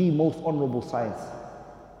is the most honorable science.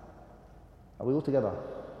 Are we all together?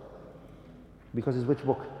 Because it's which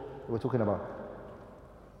book we're talking about?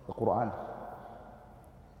 The Quran.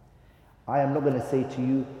 I am not going to say to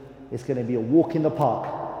you, it's going to be a walk in the park.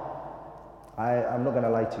 I'm not going to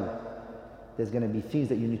lie to you. There's going to be things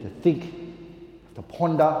that you need to think, you have to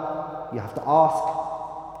ponder, you have to ask,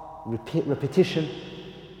 repetition.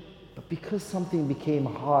 But because something became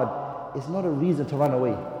hard, it's not a reason to run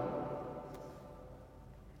away.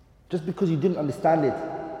 Just because you didn't understand it,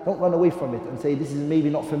 don't run away from it and say, this is maybe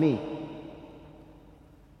not for me.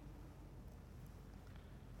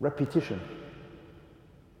 Repetition,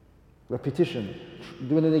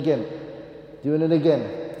 doing it again,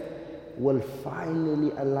 will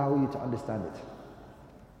finally allow you to understand it.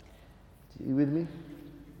 Are you with me?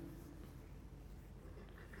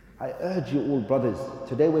 I urge you all, brothers,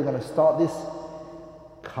 today we're going to start this.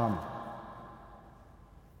 Come.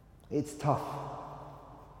 It's tough.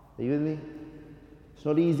 Are you with me? It's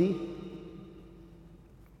not easy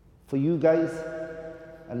for you guys,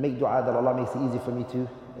 and make dua that Allah makes it easy for me to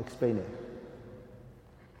explain it.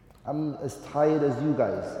 I'm as tired as you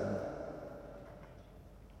guys.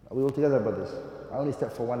 Are we all together, brothers? I only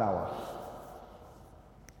slept for 1 hour.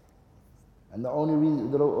 And the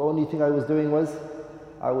only thing I was doing was,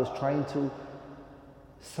 I was trying to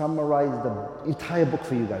summarize the entire book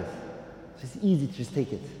for you guys. So it's easy to just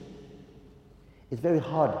take it. It's very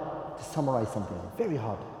hard to summarize something. Very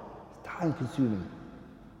hard. It's time consuming.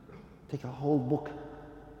 Take a whole book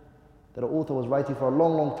that an author was writing for a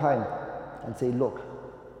long, long time and say, look,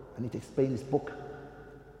 I need to explain this book.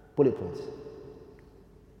 Bullet points.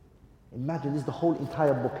 Imagine this is the whole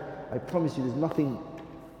entire book. I promise you there's nothing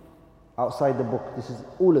outside the book. This is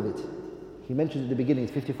all of it. He mentions at the beginning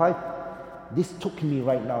it's 55. This took me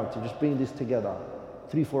right now to just bring this together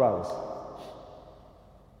 3-4 hours.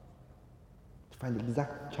 To find the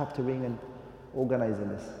exact chaptering and organizing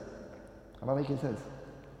this. Am I making sense?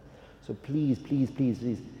 So please,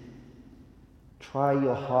 try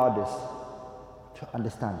your hardest to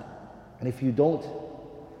understand. And if you don't,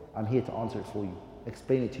 I'm here to answer it for you.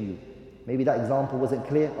 Explain it to you. Maybe that example wasn't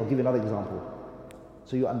clear. I'll give you another example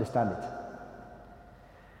so you understand it.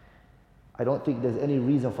 I don't think there's any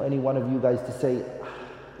reason for any one of you guys to say,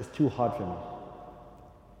 it's too hard for me.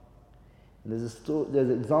 And there's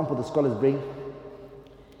an example the scholars bring.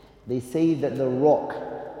 They say that the rock,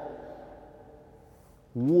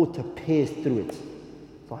 water pierced through it.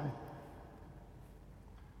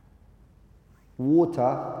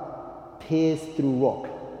 Water pierced through rock.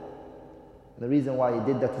 And the reason why it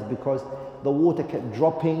did that is because the water kept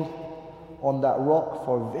dropping on that rock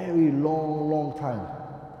for a very long, long time.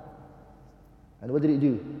 And what did it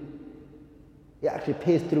do? It actually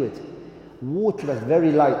pierced through it. Water that's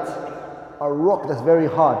very light a rock that's very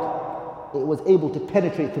hard, it was able to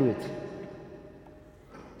penetrate through it.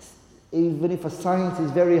 Even if a science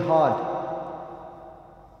is very hard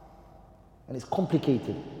and it's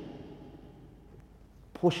complicated,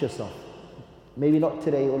 push yourself. Maybe not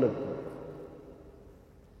today, all of it.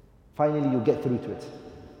 Finally, you'll get through to it.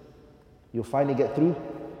 You'll finally get through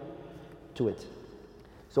to it.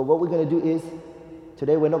 So what we're going to do is,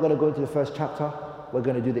 today we're not going to go into the first chapter, we're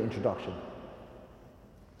going to do the introduction.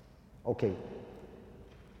 Okay.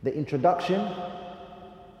 The introduction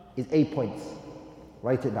is 8 points.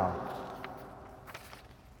 Write it down.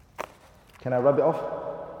 Can I rub it off?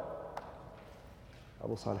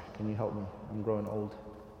 Abu Saleh, can you help me? I'm growing old.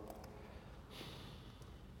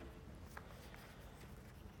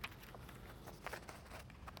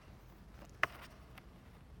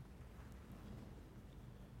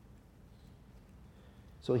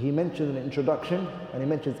 So he mentioned an introduction, and he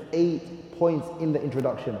mentions 8 points in the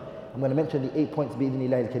introduction. I'm going to mention the 8 points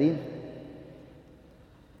bi-idhnillahi al-kareem.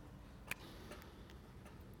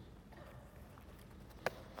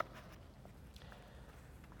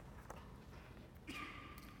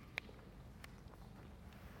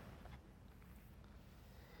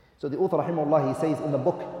 So the author rahimahullah, he says in the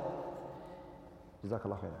book,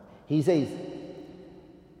 Jazakallah khair. He says,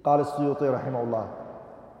 قال السيوطي رحمه الله: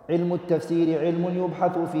 علم التفسير علم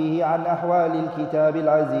يبحث فيه عن أحوال الكتاب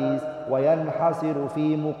العزيز وينحصر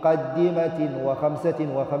في مقدمة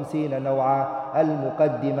 55 نوعا.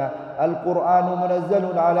 المقدمة: القرآن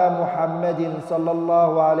منزل على محمد صلى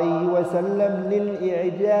الله عليه وسلم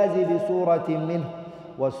للإعجاز بسورة منه،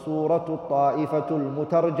 والسورة الطائفة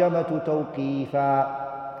المترجمة توقيفا،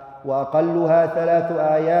 وأقلها 3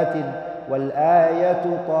 آيات،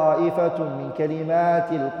 والآية طائفة من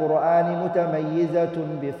كلمات القرآن متميزة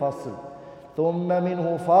بفصل، ثم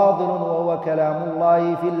منه فاضل وهو كلام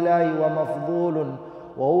الله في الله، ومفضول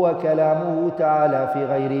وهو كلامه تعالى في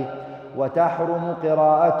غيره، وتحرم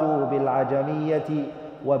قراءته بالعجمية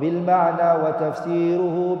وبالمعنى،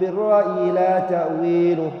 وتفسيره بالرأي لا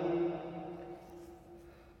تأويله.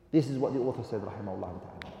 This is what the author said رحمه الله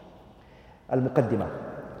تعالى. Al-Muqaddimah.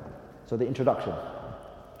 So the introduction.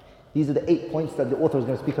 These are the 8 points that the author is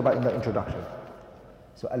going to speak about in the introduction.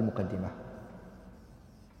 So Al-Muqaddimah.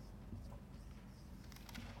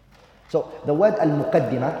 So the word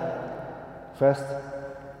Al-Muqaddimah, first,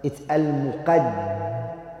 it's Al-Muqaddimah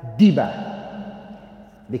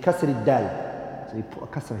بكسر الدال. So you put a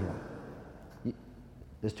kasr here.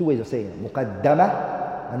 There's 2 ways of saying it: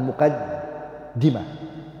 Muqaddamah and Muqaddimah.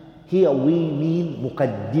 Here we mean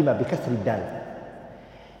Muqaddimah بكسر الدال.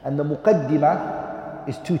 And the Muqaddimah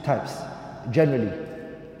is 2 types, generally.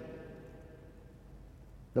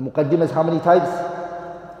 The Muqaddimah is how many types?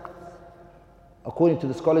 According to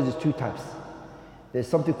the scholars, is 2 types. There's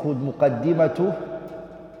something called Muqaddimatu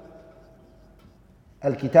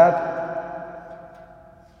al-Kitab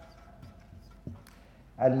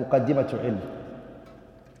and Muqaddimatu ilm.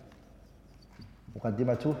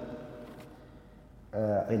 Muqaddimatu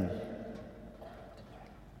ilm.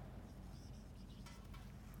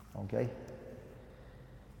 Okay?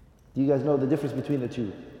 Do you guys know the difference between the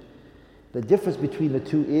 2? The difference between the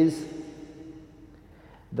 2 is,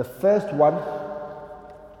 the first one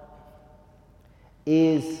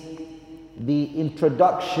is the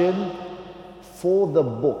introduction for the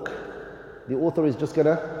book. The author is just going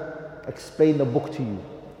to explain the book to you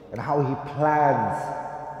and how he plans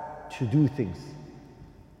to do things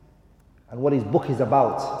and what his book is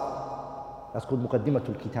about. That's called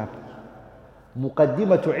Muqaddimatul Kitab.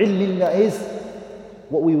 Muqaddimatu ilmin is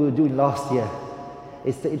what we were doing last year.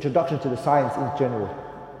 It's the introduction to the science in general.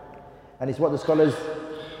 And it's what the scholars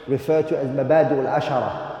refer to as مبادئ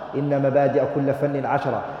العشرة. إن مبادئ كل فن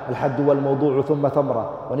عشرة، الحد والموضوع ثم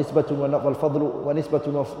ثمرة، ونسبة والفضل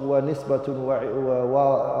ونسبة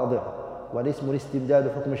وواضع، ونسم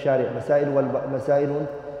الاستمداد حكم الشارع،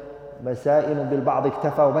 مسائل بالبعض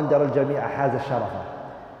اكتفى، ومن درى الجميع حاز الشرف.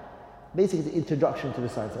 Basically, the introduction to the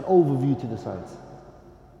science, an overview to the science.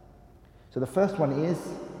 So the first one is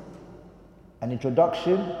an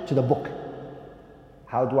introduction to the book.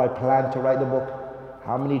 How do I plan to write the book?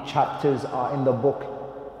 How many chapters are in the book?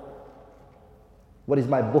 What is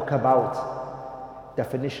my book about?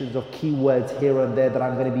 Definitions of keywords here and there that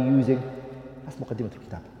I'm going to be using. That's Muqaddimatul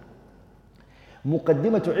Kitab.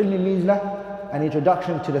 Muqaddimatul Ilmi means an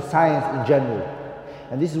introduction to the science in general.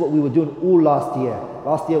 And this is what we were doing all last year.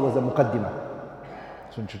 Last year was a Muqaddimah.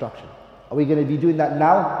 It's an introduction. Are we going to be doing that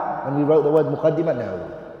now when we wrote the word Muqaddimah?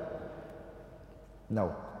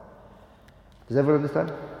 No. Does everyone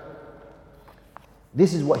understand?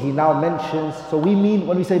 This is what he now mentions. So we mean,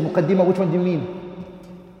 when we say Muqaddimah, which one do you mean?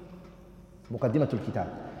 Muqaddimatul Kitab.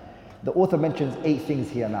 The author mentions 8 things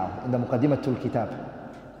here now in the Muqaddimatul Kitab.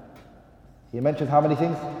 He mentions how many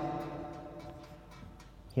things?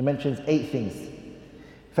 He mentions 8 things.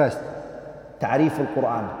 First, Ta'rif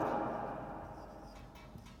al-Quran.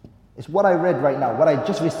 It's what I read right now, what I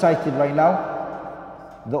just recited right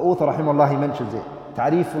now. The author, rahimahullah, he mentions it.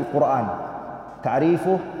 Ta'rif al-Quran.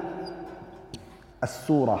 Ta'rifu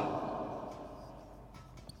as-surah.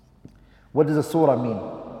 What does a surah mean?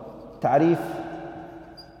 Ta'rif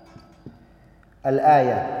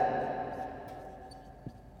al-ayah.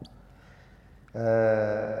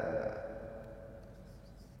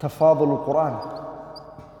 تفاضل القرآن.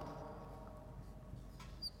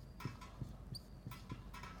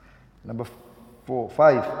 Number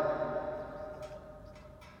 5.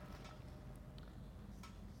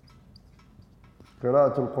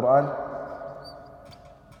 قراءة القرآن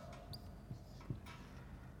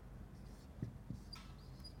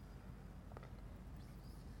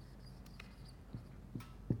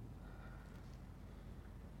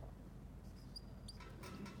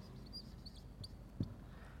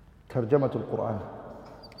ترجمة القرآن.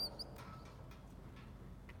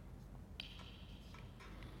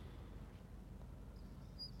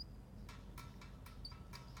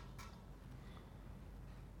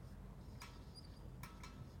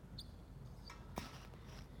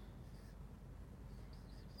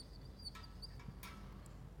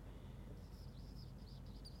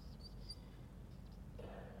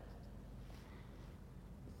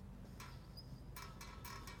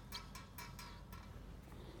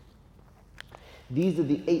 These are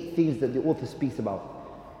the 8 things that the author speaks about.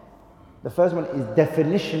 The first one is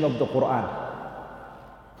definition of the Quran.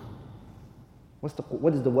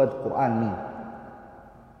 What does the word Quran mean?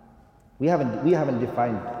 We haven't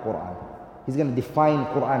defined Quran. He's going to define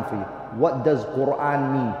Quran for you. What does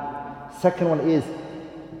Quran mean? Second one is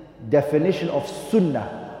definition of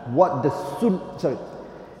Sunnah.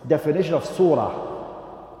 Definition of Surah.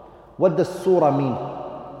 What does Surah mean?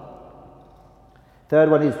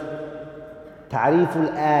 Third one is Ta'rif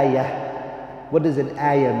al-ayah. What does an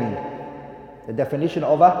ayah mean? The definition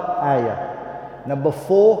of a ayah. Number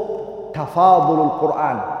 4, Tafadul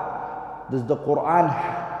al-Quran. Does the Quran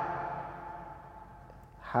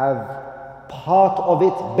have part of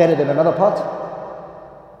it better than another part?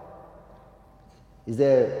 Is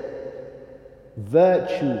there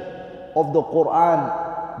virtue of the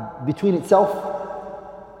Quran between itself?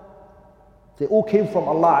 They all came from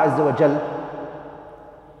Allah Azza wa Jal.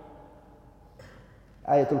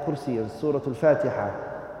 Ayatul Kursi and Surah Al-Fatiha.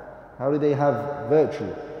 How do they have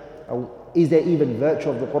virtue? Is there even virtue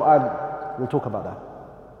of the Quran? We'll talk about that.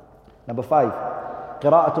 Number 5,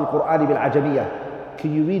 Qira'atul Qur'ani bil-Ajamiyah.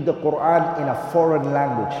 Can you read the Quran in a foreign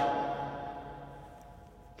language?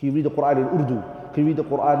 Can you read the Quran in Urdu? Can you read the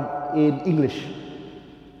Quran in English?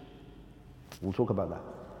 We'll talk about that.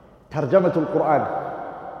 Tarjamatul Quran.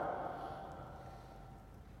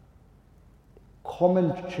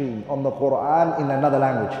 Commentary on the Quran in another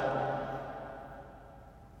language.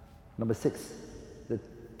 Number 6, the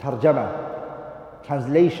tarjama,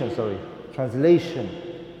 translation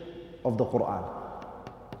of the Quran.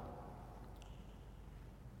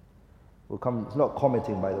 It's not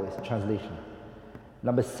commenting, by the way, it's a translation.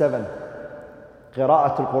 Number 7,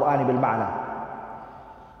 Qira'atul Qur'ani bil ma'na.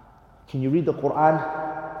 Can you read the Quran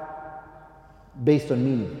based on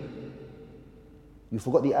meaning? You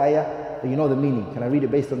forgot the ayah, but you know the meaning. Can I read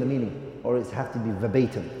it based on the meaning? Or does it have to be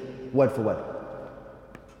verbatim, word for word?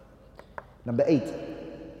 Number 8,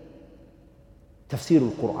 Tafsir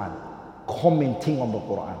al-Quran, commenting on the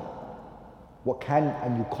Quran. What can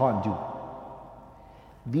and you can't do.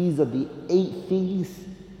 These are the 8 things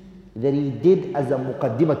that he did as a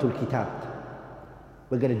Muqaddimatul Kitab.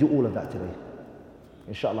 We're going to do all of that today,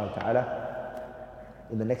 inshallah ta'ala,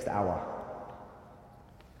 in the next hour.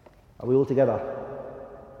 Are we all together?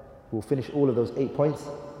 We'll finish all of those 8 points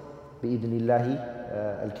bi'idhnillahi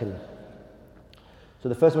al-kareem. So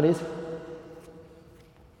the first one is,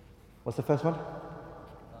 what's the first one?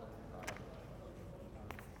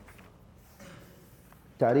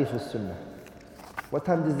 Ta'rif al-Sunnah. What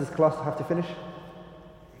time does this class have to finish?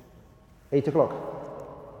 8 o'clock.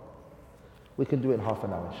 We can do it in half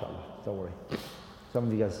an hour, inshallah. Don't worry. Some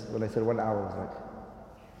of you guys, when I said 1 hour, I was like,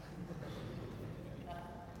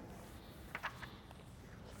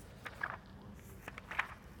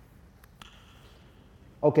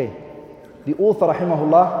 okay, the author,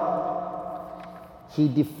 rahimahullah, he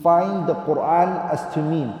defined the Quran as to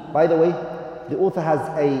mean. By the way, the author has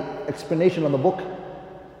an explanation on the book.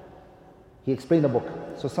 He explained the book.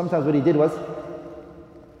 So sometimes what he did was,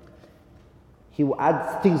 he will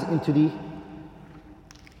add things into the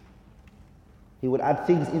He will add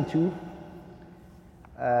things into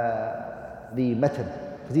the matan,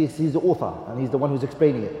 because he's the author and he's the one who's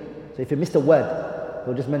explaining it. So if he missed a word,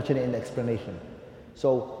 he'll just mention it in the explanation.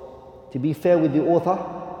 So to be fair with the author,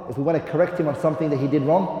 if we want to correct him on something that he did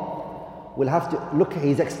wrong, we'll have to look at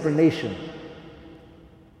his explanation.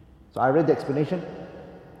 So I read the explanation,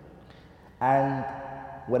 and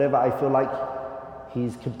whatever I feel like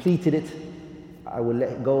he's completed it, I will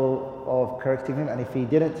let go of correcting him, and if he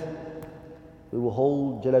didn't, we will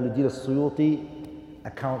hold Jalaluddin al-Suyuti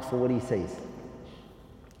account for what he says.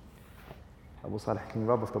 Abu Salih, can you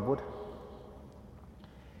rub off the board?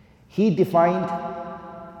 He defined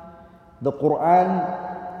the Quran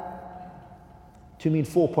to mean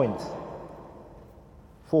 4 points.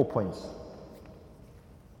 4 points.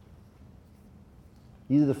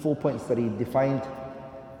 These are the 4 points that he defined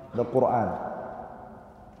the Quran.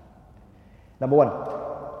 Number one,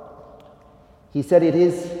 he said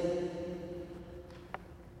it's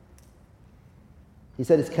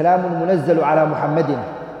كلام منزل على محمد.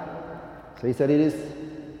 So he said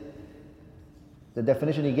the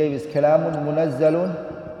definition he gave is كلام منزل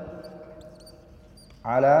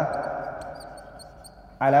على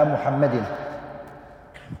محمد.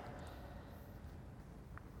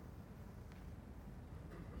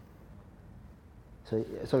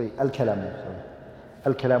 Sorry,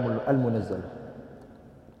 الكلام المنزل.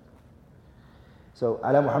 So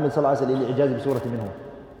على محمد صلى الله عليه وسلم للإعجاز بسورة منه.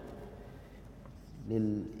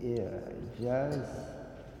 للإعجاز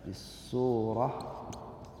بسورة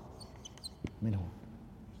منه.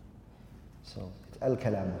 So it's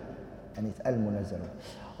الكلام and it's المنزل.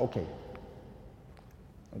 Okay.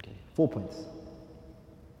 4 points.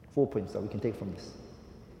 4 points that we can take from this.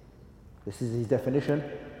 This is his definition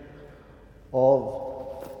of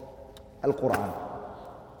Al-Quran.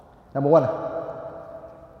 Number one,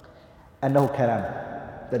 أنه كلام,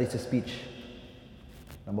 that it's a speech.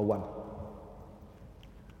 Number one.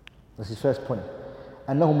 That's his first point.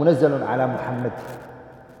 أنه منزل على محمد,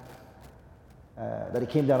 that it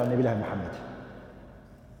came down on Nabi Muhammad.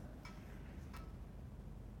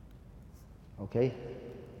 Okay?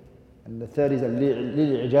 And the third is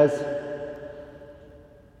للإعجاز.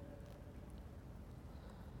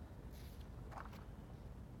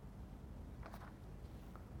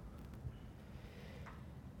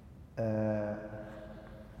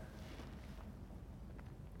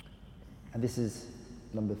 And this is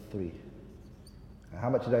number 3. How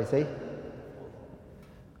much did I say?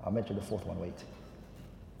 I'll mention the fourth one, wait.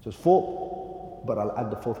 So it's 4, but I'll add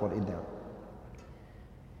the fourth one in there.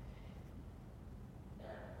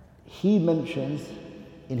 He mentions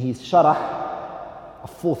in his sharah a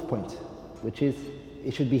fourth point, which is,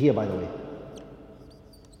 it should be here by the way.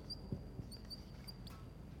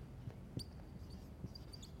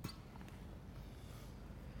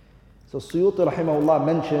 So Suyuti rahimahullah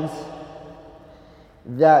mentions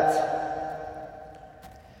that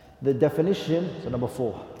the definition, so number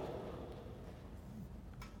 4.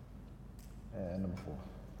 Number 4.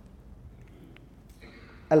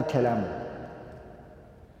 Al-Kalamu.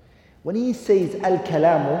 When he says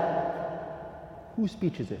Al-Kalamu, whose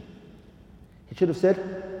speech is it? He should have said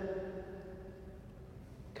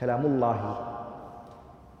Kalamullahi.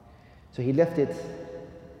 So he left it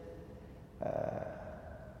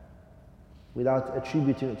without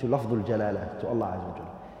attributing it to Lafdul Jalala, to Allah Azza wa Jalla.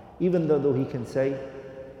 Even though he can say,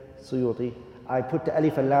 Suyuti, I put the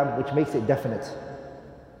alif and lam, which makes it definite.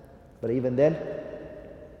 But even then,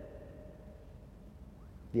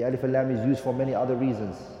 the alif and lam is used for many other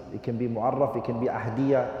reasons. It can be mu'arraf, it can be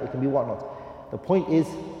ahdiyah, it can be whatnot. The point is,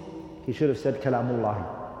 he should have said Kalamullahi,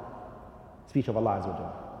 speech of Allah Azza wa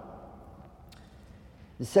Jalla.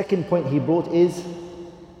 The second point he brought is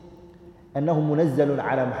أنه منزل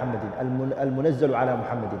على محمد. المنزل على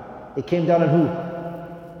محمد. It came down on who?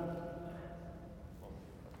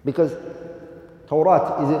 Because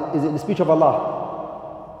Tawrat, is it the speech of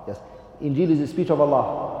Allah? Yes. Injil is the speech of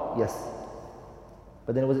Allah? Yes.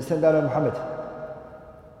 But then was it sent down on Muhammad?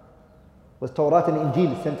 Was Tawrat and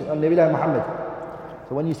Injil sent on Nabi Muhammad?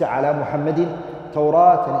 So when you say على محمد,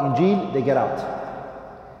 Tawrat and Injil, they get out.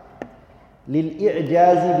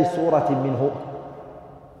 للإعجاز بسورة منه.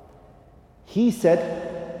 He said,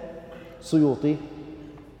 Suyuti,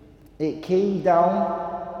 it came down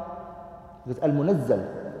with Al-Munazzal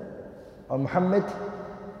on Muhammad,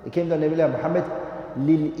 it came down on Nabi Muhammad,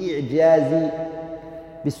 لِلْإِعْجَازِ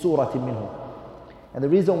بِالسُّورَةٍ مِّنْهُ. And the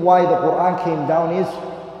reason why the Quran came down is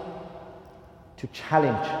to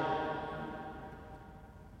challenge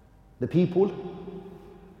the people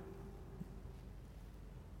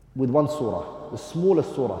with one surah, the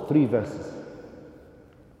smallest surah, 3 verses.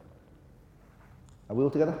 Are we all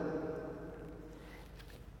together?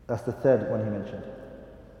 That's the third one he mentioned.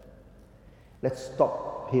 Let's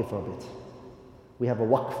stop here for a bit. We have a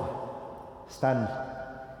waqfa. Stand.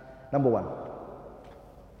 Number one.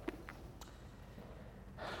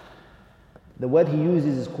 The word he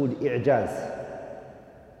uses is called i'jaz.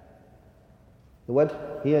 The word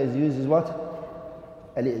here is used as what?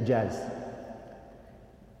 Al-i'jaz.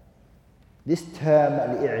 This term,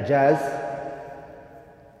 al-i'jaz,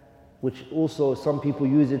 which also some people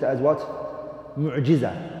use it as what?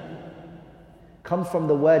 Mu'jiza. Comes from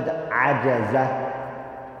the word ajaza.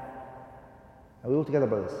 Are we all together,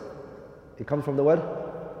 brothers? It comes from the word?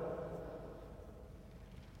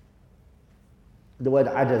 The word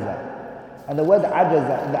ajaza. And the word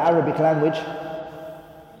ajaza in the Arabic language,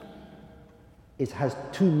 it has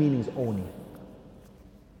two meanings only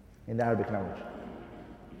in the Arabic language.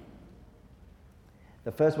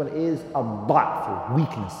 The first one is ad-da'f,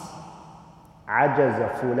 weakness.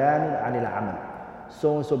 Ajaza fulan anil amal.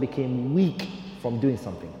 So and so became weak from doing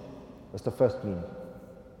something. That's the first meaning.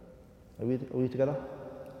 Are we together?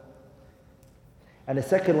 And the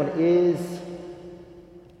second one is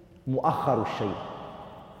mu'akharu shay.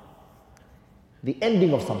 The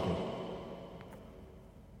ending of something.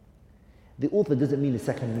 The author doesn't mean the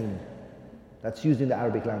second meaning. That's used in the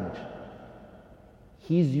Arabic language.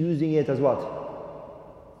 He's using it as what?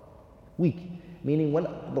 Weak. Meaning when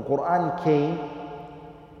the Quran came,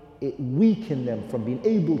 it weakened them from being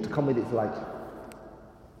able to come with its like. Are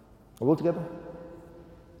we all together?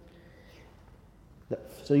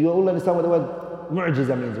 So you all understand what the word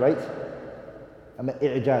mu'jiza means, right?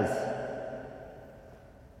 I'jaz.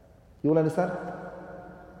 You all understand?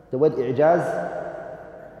 The word i'jaz,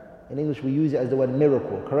 in English we use it as the word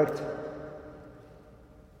miracle, correct?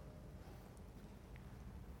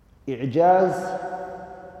 I'jaz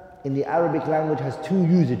in the Arabic language has two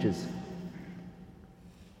usages.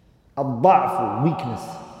 Ad-da'fu, weakness.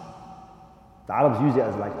 The Arabs use it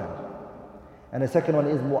as like that. And the second one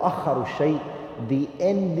is mu'akharu shay, the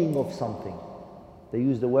ending of something. They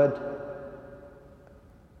use the word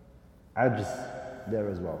ajz there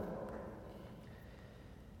as well.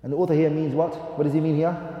 And the author here means what? What does he mean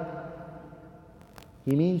here?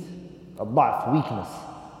 He means ad-da'f, weakness.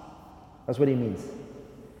 That's what he means.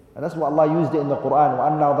 And that's what Allah used it in the Quran.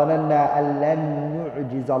 وَأَنَّا ظَنَنَّا أَن لَن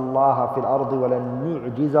نُعْجِزَ اللَّهَ فِي الْأَرْضِ وَلَن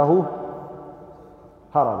نُعْجِزَهُ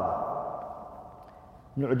هَرَبًا.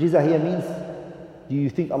 Mu'jiza here means, do you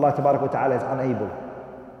think Allah Tabarak wa Ta'ala is unable?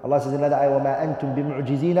 Allah says in another ayah, وَمَا أَنْتُمْ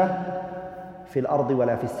بِمُعْجِزِينَ فِي الْأَرْضِ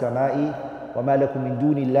وَلَا فِي السَّمَاءِ وَمَا لَكُمْ مِن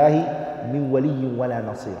دُونِ اللَّهِ مِن وَلِيٍّ وَلَا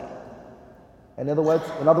نَصِيرٍ. In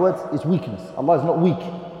other words, it's weakness. Allah is not weak.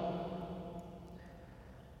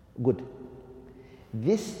 Good.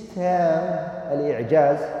 This term,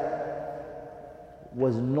 al-i'jaz,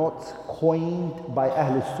 was not coined by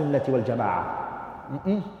Ahlul Sunnah wal Jama'ah.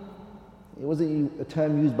 It wasn't a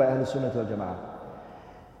term used by Ahlul Sunnah wal Jama'ah.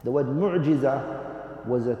 The word mu'jiza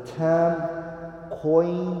was a term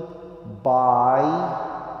coined by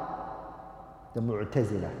the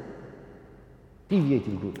Mu'tazila,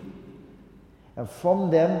 deviated group. And from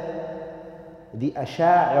them, the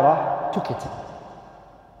Asha'ira took it.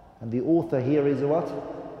 And the author here is a what?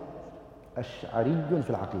 Ash'ariyun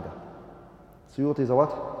fil aqidah. Suyuti is a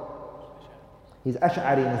what? He's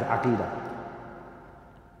Ash'ari in his aqidah.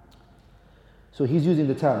 So he's using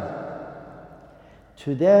the term.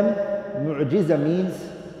 To them, mu'jiza means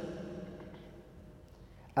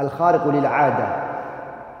al-khariq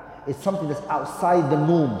lil-'ada. It's something that's outside the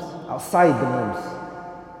norms.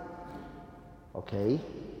 Okay?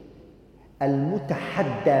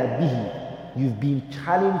 Al-mutahadda bihi. You've been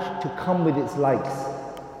challenged to come with its likes.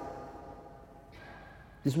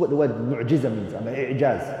 This is what the word mu'jiza means,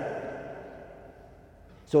 i'jaz.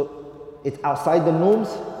 So it's outside the norms,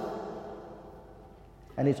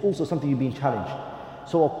 and it's also something you've been challenged.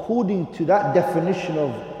 So according to that definition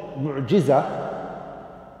of mu'jiza,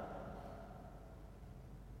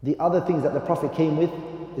 the other things that the Prophet came with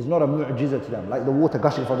is not a mu'jiza to them, like the water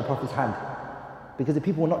gushing from the Prophet's hand. Because the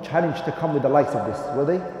people were not challenged to come with the likes of this, were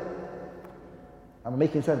they? Am I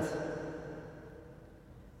making sense?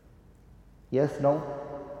 Yes? No?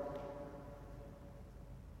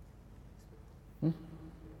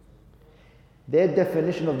 Their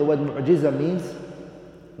definition of the word mu'jiza means,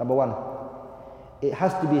 number one, it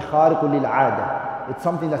has to be khariqun lil-'ada. It's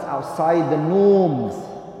something that's outside the norms.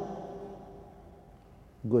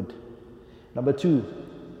 Good. Number two,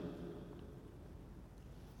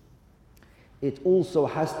 it also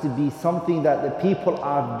has to be something that the people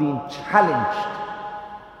are being challenged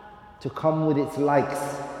to come with its likes.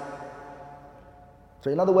 So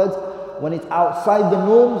in other words, when it's outside the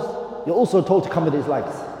norms, you're also told to come with its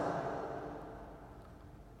likes.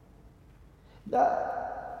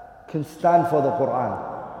 can stand for the Quran.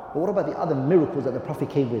 But what about the other miracles that the Prophet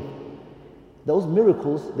came with? Those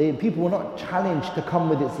miracles, people were not challenged to come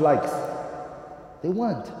with its likes. They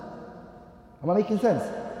weren't. Am I making sense?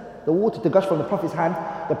 The water to gush from the Prophet's hand,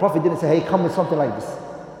 the Prophet didn't say, hey, come with something like this.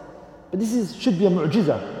 But this should be a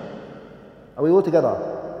mu'jiza. Are we all together?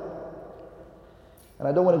 And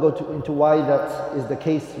I don't want to go into why that is the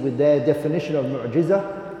case with their definition of mu'jiza,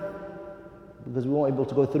 because we won't be able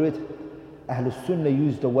to go through it. Ahlul Sunnah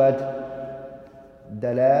used the word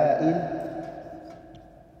Dala'il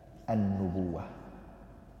an-Nubuwah.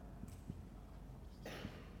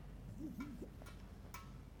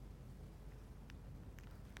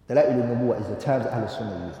 Dala'il al-Nubuwah is the terms that Ahlul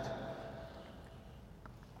Sunnah used.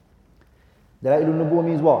 Dala'il al-Nubuwah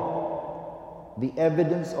means what? The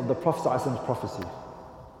evidence of the Prophet's prophecy.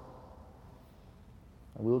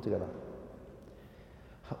 Are we all together?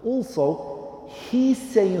 Also,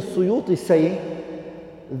 Suyuti is saying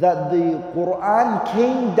that the Quran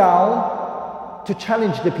came down to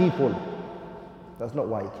challenge the people. That's not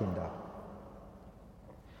why it came down.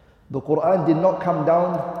 The Quran did not come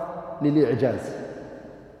down lil-i'jaz.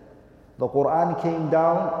 The Quran came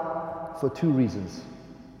down for two reasons.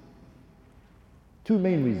 Two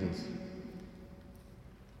main reasons.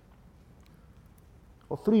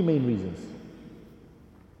 Or three main reasons.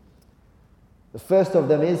 The first of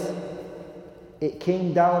them is, it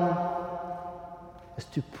came down as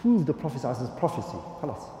to prove the Prophet's prophecy.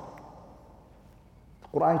 Khalas. The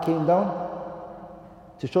Quran came down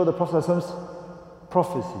to show the Prophet's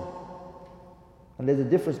prophecy. And there's a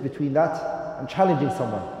difference between that and challenging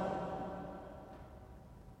someone.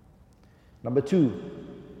 Number two,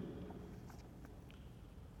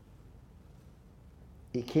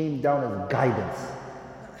 it came down as guidance.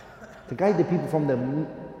 To guide the people from the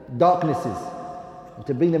darknesses and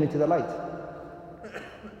to bring them into the light.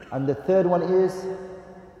 And the third one is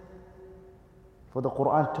for the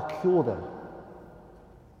Quran to cure them.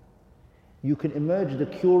 You can emerge the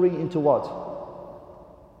curing into what?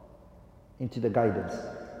 Into the guidance,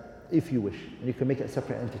 if you wish. And you can make it a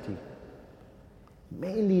separate entity.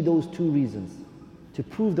 Mainly those two reasons. To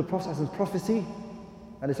prove the Prophet's prophecy,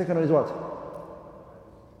 and the second one is what?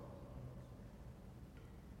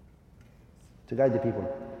 To guide the people.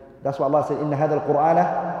 That's why Allah said, إِنَّ هَذَا الْقُرْآنَ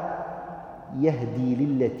يَهْدِي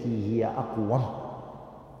لِلَّتِي هِيَ أَقْوَمُ.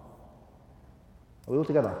 Are we all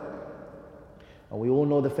together? And we all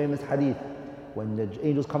know the famous hadith, when the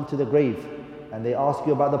angels come to the grave and they ask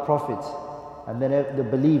you about the Prophet, and then the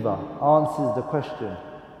believer answers the question,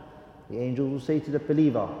 the angels will say to the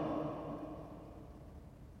believer,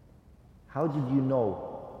 how did you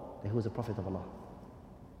know that he was a Prophet of Allah?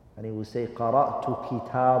 And he will say, قَرَأْتُ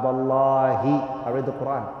كِتَابَ اللَّهِ. I read the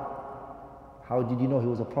Quran. How did you know he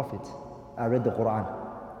was a prophet? I read the Quran.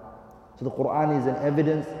 So the Quran is an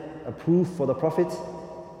evidence, a proof for the Prophet's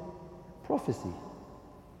prophecy.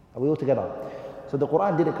 Are we all together? So the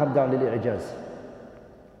Quran didn't come down lil-i'jaz.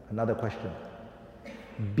 Another question.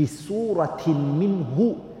 بِسُورَةٍ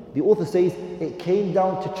مِّنْهُ. The author says it came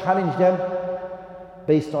down to challenge them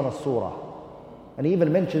based on a surah. And he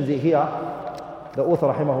even mentions it here, the author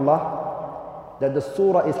rahimahullah, that the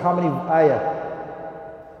surah is how many ayah?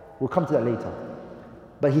 We'll come to that later.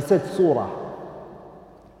 But he said surah.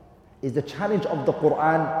 Is the challenge of the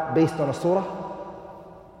Quran based on a surah?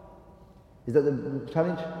 Is that the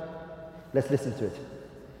challenge? Let's listen to it.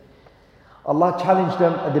 Allah challenged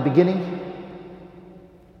them at the beginning.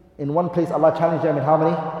 In one place Allah challenged them in how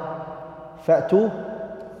many? فَأْتُوا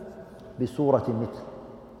بِسُورَةٍ مِثْلِ.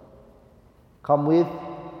 Come with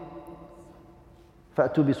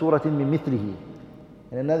فَأْتُوا بِسُورَةٍ مِّن مِثْلِهِ.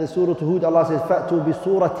 In another surah to Hud, Allah says فَأْتُوا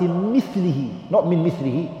بِسُورَةٍ مِثْلِهِ. Not min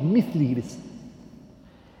mithlihi, mithlihi.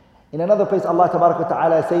 In another place Allah Tabarak wa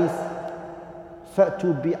Ta'ala says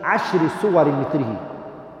فَأْتُوا بِعَشْرِ سُوَرٍ مِثْلِهِ.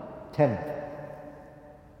 10.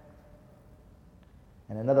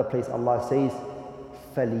 In another place Allah says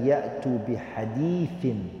فَلْيَأْتُوا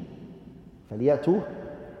بِحَدِيثٍ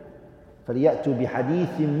فَلْيَأْتُوا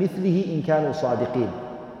بِحَدِيثٍ مِثْلِهِ إِن كَانُوا صَادِقِينَ.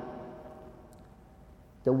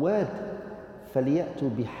 The word فَلْيَأْتُوا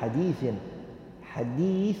بِحَدِيثٍ,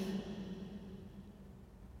 hadith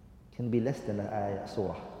can be less than an ayah,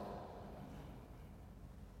 surah.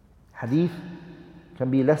 Hadith can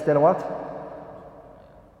be less than what?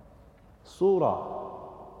 Surah.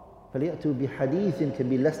 فَلْيَأْتُوا بِحَدِيثٍ can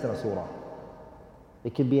be less than a surah.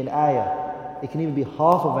 It can be an ayah. It can even be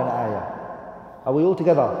half of an ayah. Are we all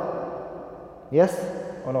together? Yes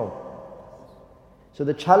or no? So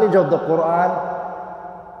the challenge of the Quran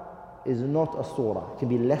is not a surah. It can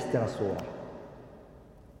be less than a surah.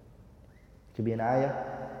 It can be an ayah.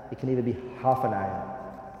 It can even be half an ayah.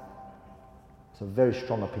 It's a very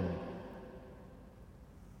strong opinion.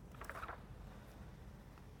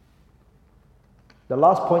 The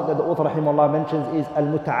last point that the author rahimahullah mentions is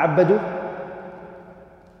al-muta'abbadu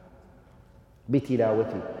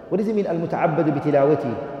bitilawati. What does it mean al-muta'abbadu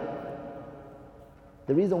bitilawati?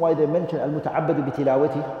 The reason why they mention al-muta'abbadu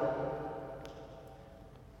bitilawati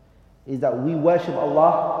is that we worship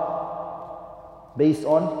Allah based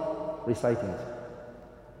on reciting it.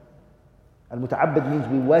 Al-muta'abbad means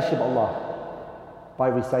we worship Allah by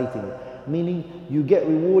reciting it. Meaning you get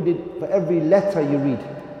rewarded for every letter you read.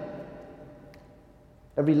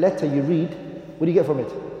 Every letter you read, what do you get from it?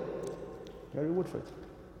 You get a reward for it.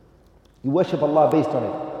 You worship Allah based on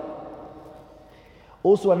it.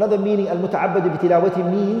 Also another meaning, al-muta'abbad bitilawati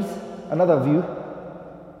means, another view,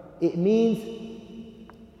 it means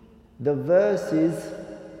the verses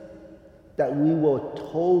that we were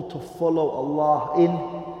told to follow Allah in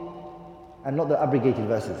and not the abrogated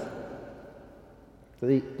verses. So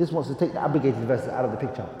this wants to take the abrogated verses out of the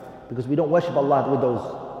picture because we don't worship Allah with those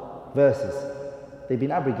verses. They've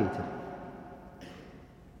been abrogated.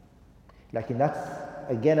 Like that's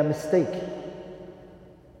again a mistake.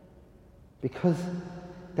 Because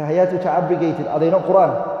the ayat which are abrogated, are they not Quran?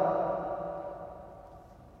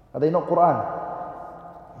 Are they not Quran?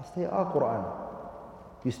 Yes, they are Quran.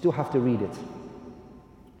 You still have to read it.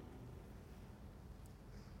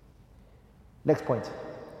 Next point.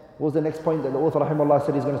 What was the next point that the author rahimahullah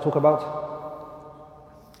said he's going to talk about?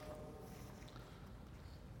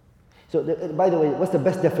 So, by the way, what's the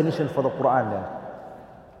best definition for the Quran then?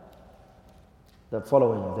 The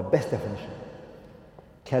following is the best definition.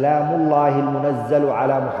 Kalamullahi al-munazzalu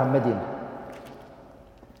ala Muhammadin.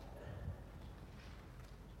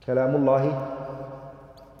 Kalamullahi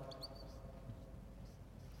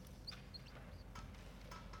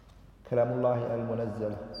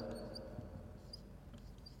al-munazzal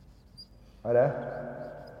ala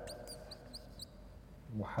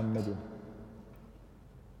Muhammadin.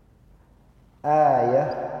 آية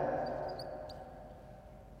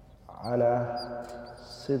على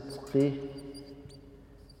صدق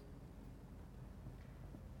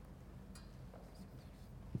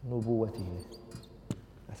نبوته.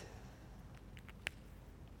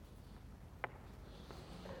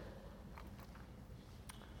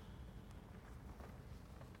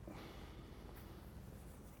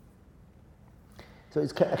 So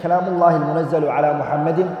it's Kalamullah al-Munazzal ala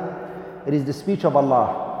Muhammadin. It is the speech of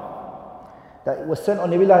Allah that was sent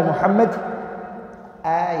on Nabiullah Muhammad,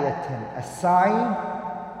 ayatan, a sign,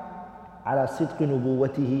 ala sidqi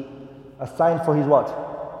nubuwatihi, a sign for his what?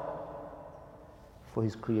 For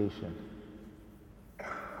his creation.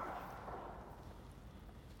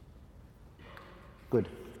 Good.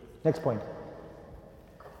 Next point.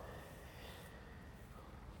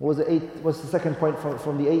 What was the eighth? What's the second point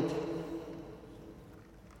from the eighth?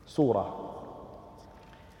 Surah.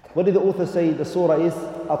 What did the author say the surah is?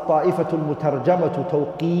 الطائفة المترجمة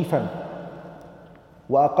توقيفا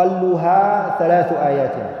وأقلها 3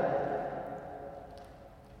 آيات.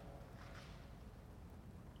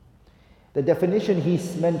 The definition he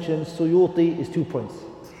mentions, Suyuti, is 2 points.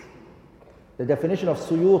 The definition of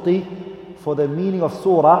Suyuti for the meaning of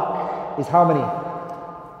surah is how many?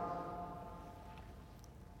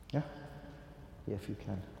 Yeah? Yeah, if you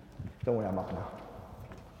can. Don't worry, I'm up now.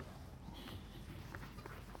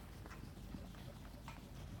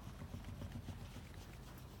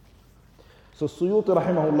 So Suyuti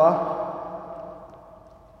rahimahullah,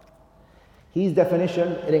 his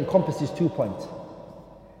definition, it encompasses 2 points.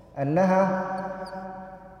 أنها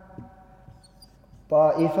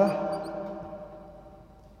طائفة.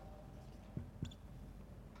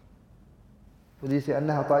 What did he say?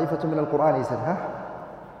 أنها طائفة من القرآن. He said, huh?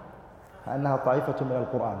 أنها طائفة من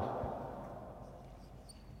القرآن.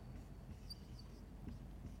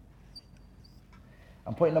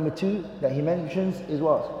 And point number 2 that he mentions is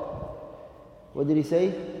what? What did he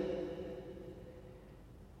say?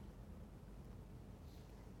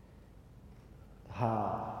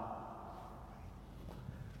 Ha.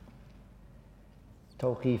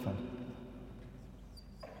 توقيفا.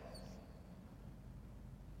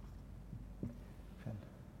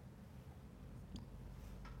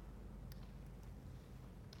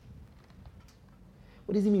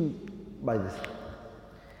 What does he mean by this?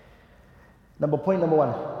 Point number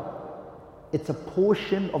 1. It's a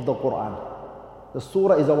portion of the Quran. The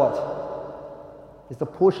surah is a what? It's a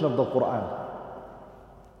portion of the Quran.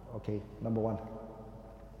 Okay, number 1.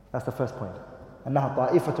 That's the first point. أنها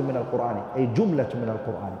طائفة من القرآن. أي جملة من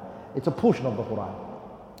القرآن. It's a portion of the Quran.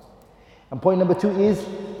 And point number 2 is,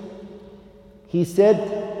 he said,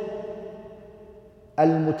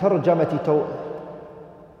 المترجمة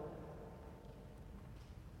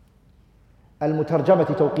المترجمة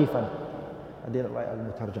توقيفا. I didn't write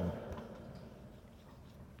المترجمة.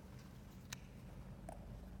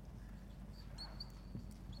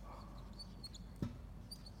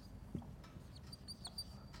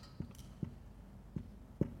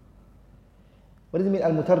 What does it mean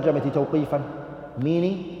المترجمة توقيفا?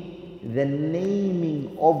 Meaning the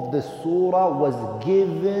naming of the surah was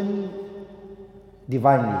given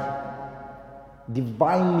divinely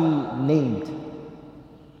named.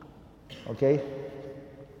 Okay?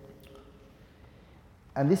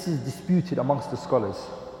 And this is disputed amongst the scholars.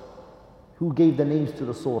 Who gave the names to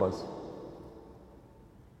the surahs?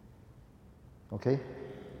 Okay?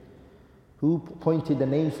 Who pointed the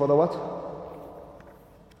names for the what?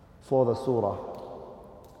 For the surah.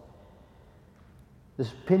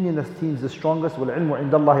 This opinion that seems the strongest, وَالْعِلْمُ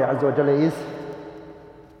عِنْدَ اللَّهِ عَزَّ وَجَلَّ, is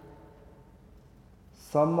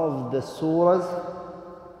some of the surahs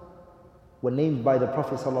were named by the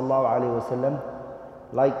Prophet sallallahu alaihi wasallam,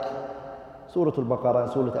 like Surah Al-Baqarah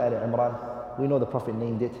and Surah Al-Imran. We know the Prophet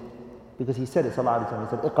named it because he said it sallallahu alaihi wasallam. He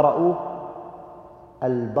said, اقرأوا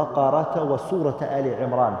البقرة وسورة آل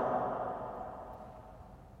عمران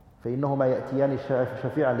فإنهما يأتيان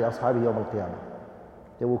شفيعا لأصحابه يوم القيامة.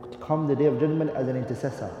 They will come the day of judgment as an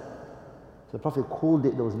intercessor. So the Prophet called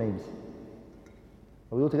it those names.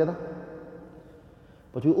 Are we all together?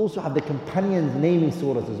 But we also have the companions naming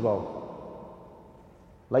surahs as well.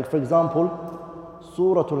 Like for example,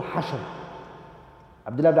 Surah Al-Hashr.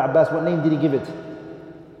 Abdullah ibn Abbas, what name did he give it?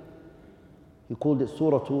 He called it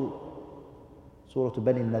Surah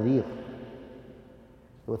Bani Nadir.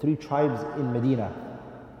 There were 3 tribes in Medina.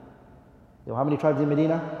 There were how many tribes in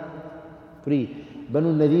Medina? 3.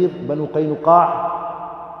 Banu Nadir, Banu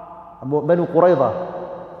Qaynuqa', Banu Qurayza.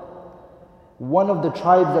 One of the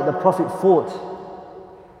tribes that the Prophet fought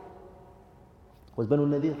was Banu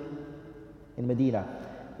Nadir in Medina.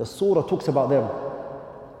 The surah talks about them.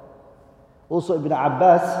 Also Ibn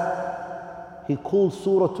Abbas, he called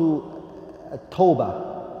Surah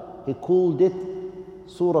At-Tawbah, he called it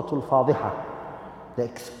Surah Al-Fadhiha, the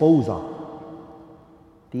exposer.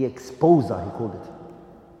 The exposer, he called it.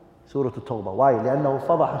 Surah At-Tawbah. Why? لأنه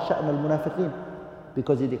فضح شأن المنافقين.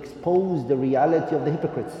 Because it exposed the reality of the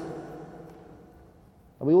hypocrites.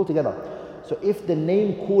 Are we all together? So if the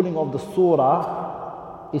name calling of the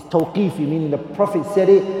surah is tawqifi, meaning the Prophet said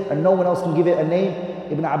it and no one else can give it a name,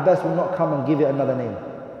 Ibn Abbas will not come and give it another name.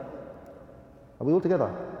 Are we all together?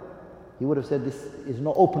 He would have said this is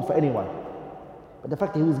not open for anyone. But the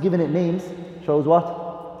fact that he was giving it names shows what?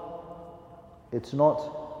 It's not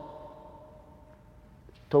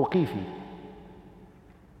tawqifi.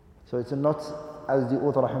 So it's not as the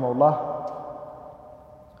author rahimahullah,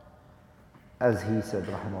 as he said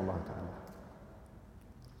rahimahullah ta'ala.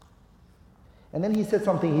 And then he said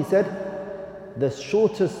something, he said the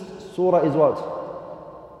shortest surah is what?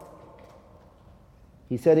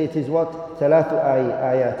 He said it is what? ثلاث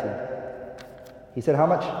آيات. He said how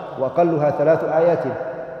much? وَأَقَلُّهَا ثلاث آيات.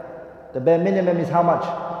 The bare minimum is how much?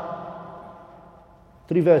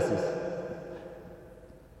 3 verses.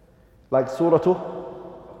 Like Surah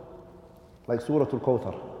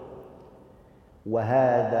Al-Kawthar.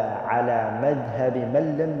 وَهَذَا عَلَى مَذْهَبِ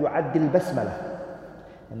مَنْ لَمْ يُعَدِّ الْبَسْمَلَةِ.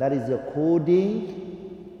 And that is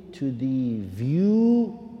according to the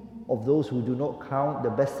view of those who do not count the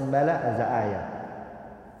Basmala as an ayah.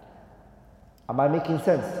 Am I making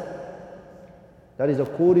sense? That is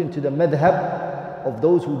according to the madhab of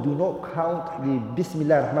those who do not count the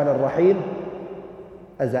Bismillah ar-Rahman ar-Rahim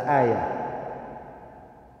as an ayah.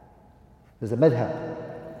 There's a madhab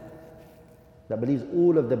that believes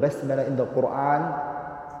all of the Basmala in the Quran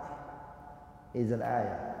is an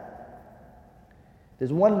ayah.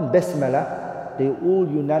 There's one Basmala they all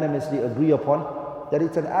unanimously agree upon that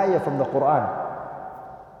it's an ayah from the Quran.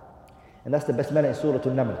 And that's the Basmala in Surah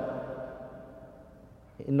Al-Naml.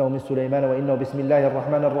 إنه من سليمان وإنه بسم الله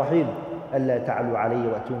الرحمن الرحيم ألا تعلوا علي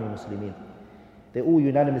وأتوني مسلمين. They all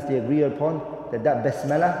unanimously agree upon that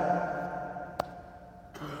Basmala,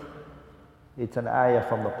 it's an ayah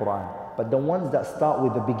from the Quran. But the ones that start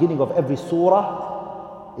with the beginning of every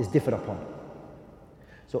surah is different upon.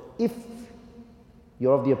 So if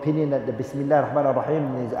you're of the opinion that the Bismillah ar-Rahman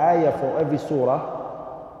ar-Rahim is ayah for every surah,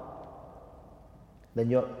 then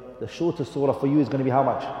the shortest surah for you is going to be how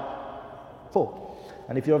much? 4.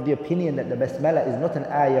 And if you're of the opinion that the Basmala is not an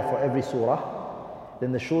ayah for every surah,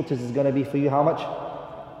 then the shortest is going to be for you how much?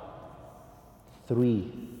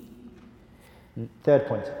 3. Third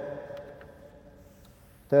point.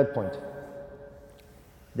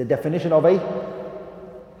 The definition of a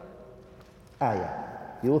ayah.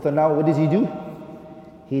 The author now, what does he do?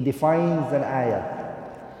 He defines an ayah.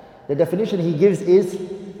 The definition he gives is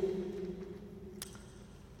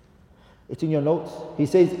It's in your notes. He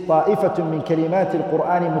says, طائفة من كلمات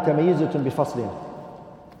القرآن متميزة بفصل.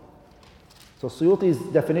 So Suyuti's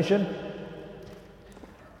definition,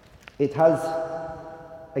 it has,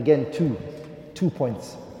 again, two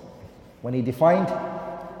points. When he defined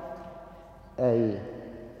a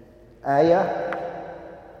ayah,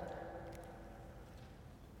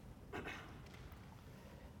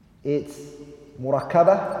 it's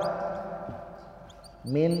murakkaba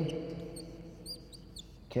min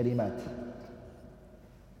kalimat.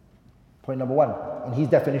 Point number one, in his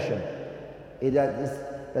definition, it is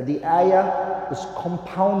that the ayah is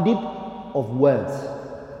compounded of words.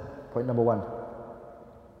 Point number one.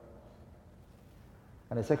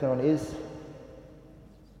 And the second one is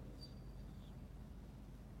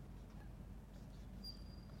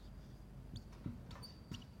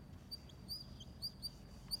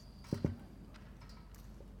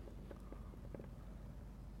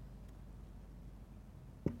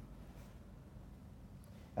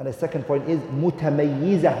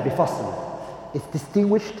متميزة بفصل. It's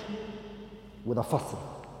distinguished with a fasl.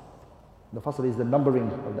 The fasl is the numbering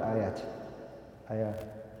of the ayat.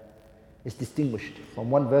 It's distinguished from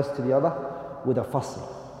one verse to the other with a fasl.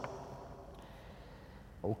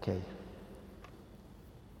 Okay.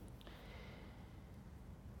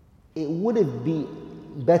 It would have been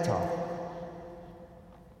better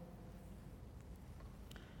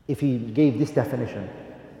if he gave this definition,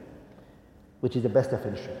 which is the best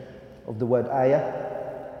definition of the word ayah,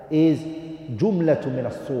 is jumlatu min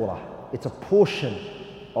as-surah. It's a portion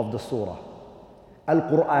of the surah.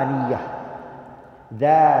 Al-Qur'aniyah.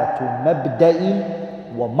 ذات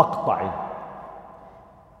مبدأ ومقطع.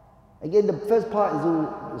 Again, the first part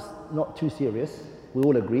is not too serious. We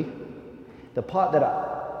all agree. The part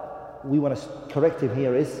that we want to correct him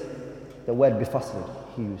here is the word bifasl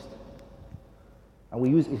he used. And we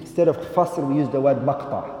use, instead of fasl, we use the word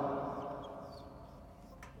maqta'.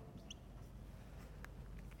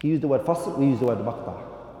 He used the word fasl, we use the word maqta'.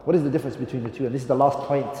 What is the difference between the two? And this is the last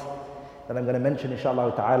point that I'm going to mention,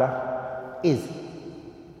 inshallah ta'ala, is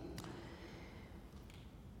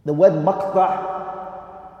the word maqta'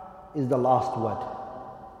 is the last word.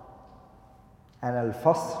 And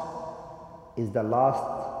al-fasl is the last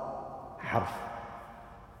harf.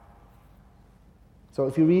 So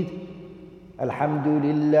if you read,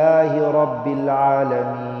 Alhamdulillahi Rabbil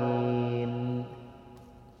Alameen,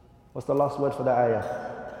 what's the last word for the ayah?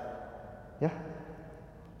 Yeah?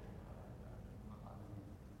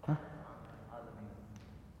 Huh?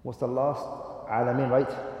 What's the last? Alameen, right?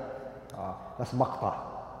 That's maqta'.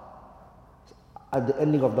 At the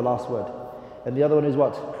ending of the last word. And the other one is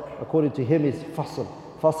what? According to him is fasl.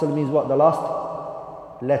 Fasl means what? The last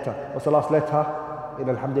letter. What's the last letter in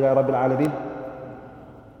Alhamdulillah Rabbil Alameen?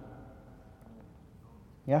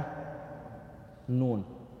 Yeah? Noon.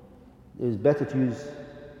 It is better to use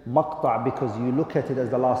maqta' because you look at it as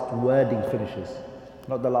the last wording finishes,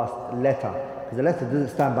 not the last letter. Because the letter doesn't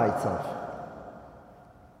stand by itself.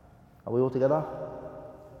 Are we all together?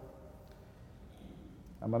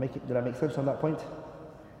 Did I make sense on that point?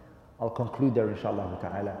 I'll conclude there, inshallah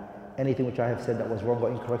ta'ala. Anything which I have said that was wrong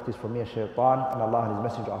or incorrect is from me, shaitan, and Allah and His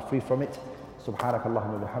Messenger are free from it.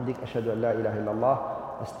 Subhanakallahumma wa bihamdik, ashhadu an la ilaha illallah,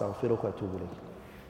 astaghfiruka wa atubu ilayk.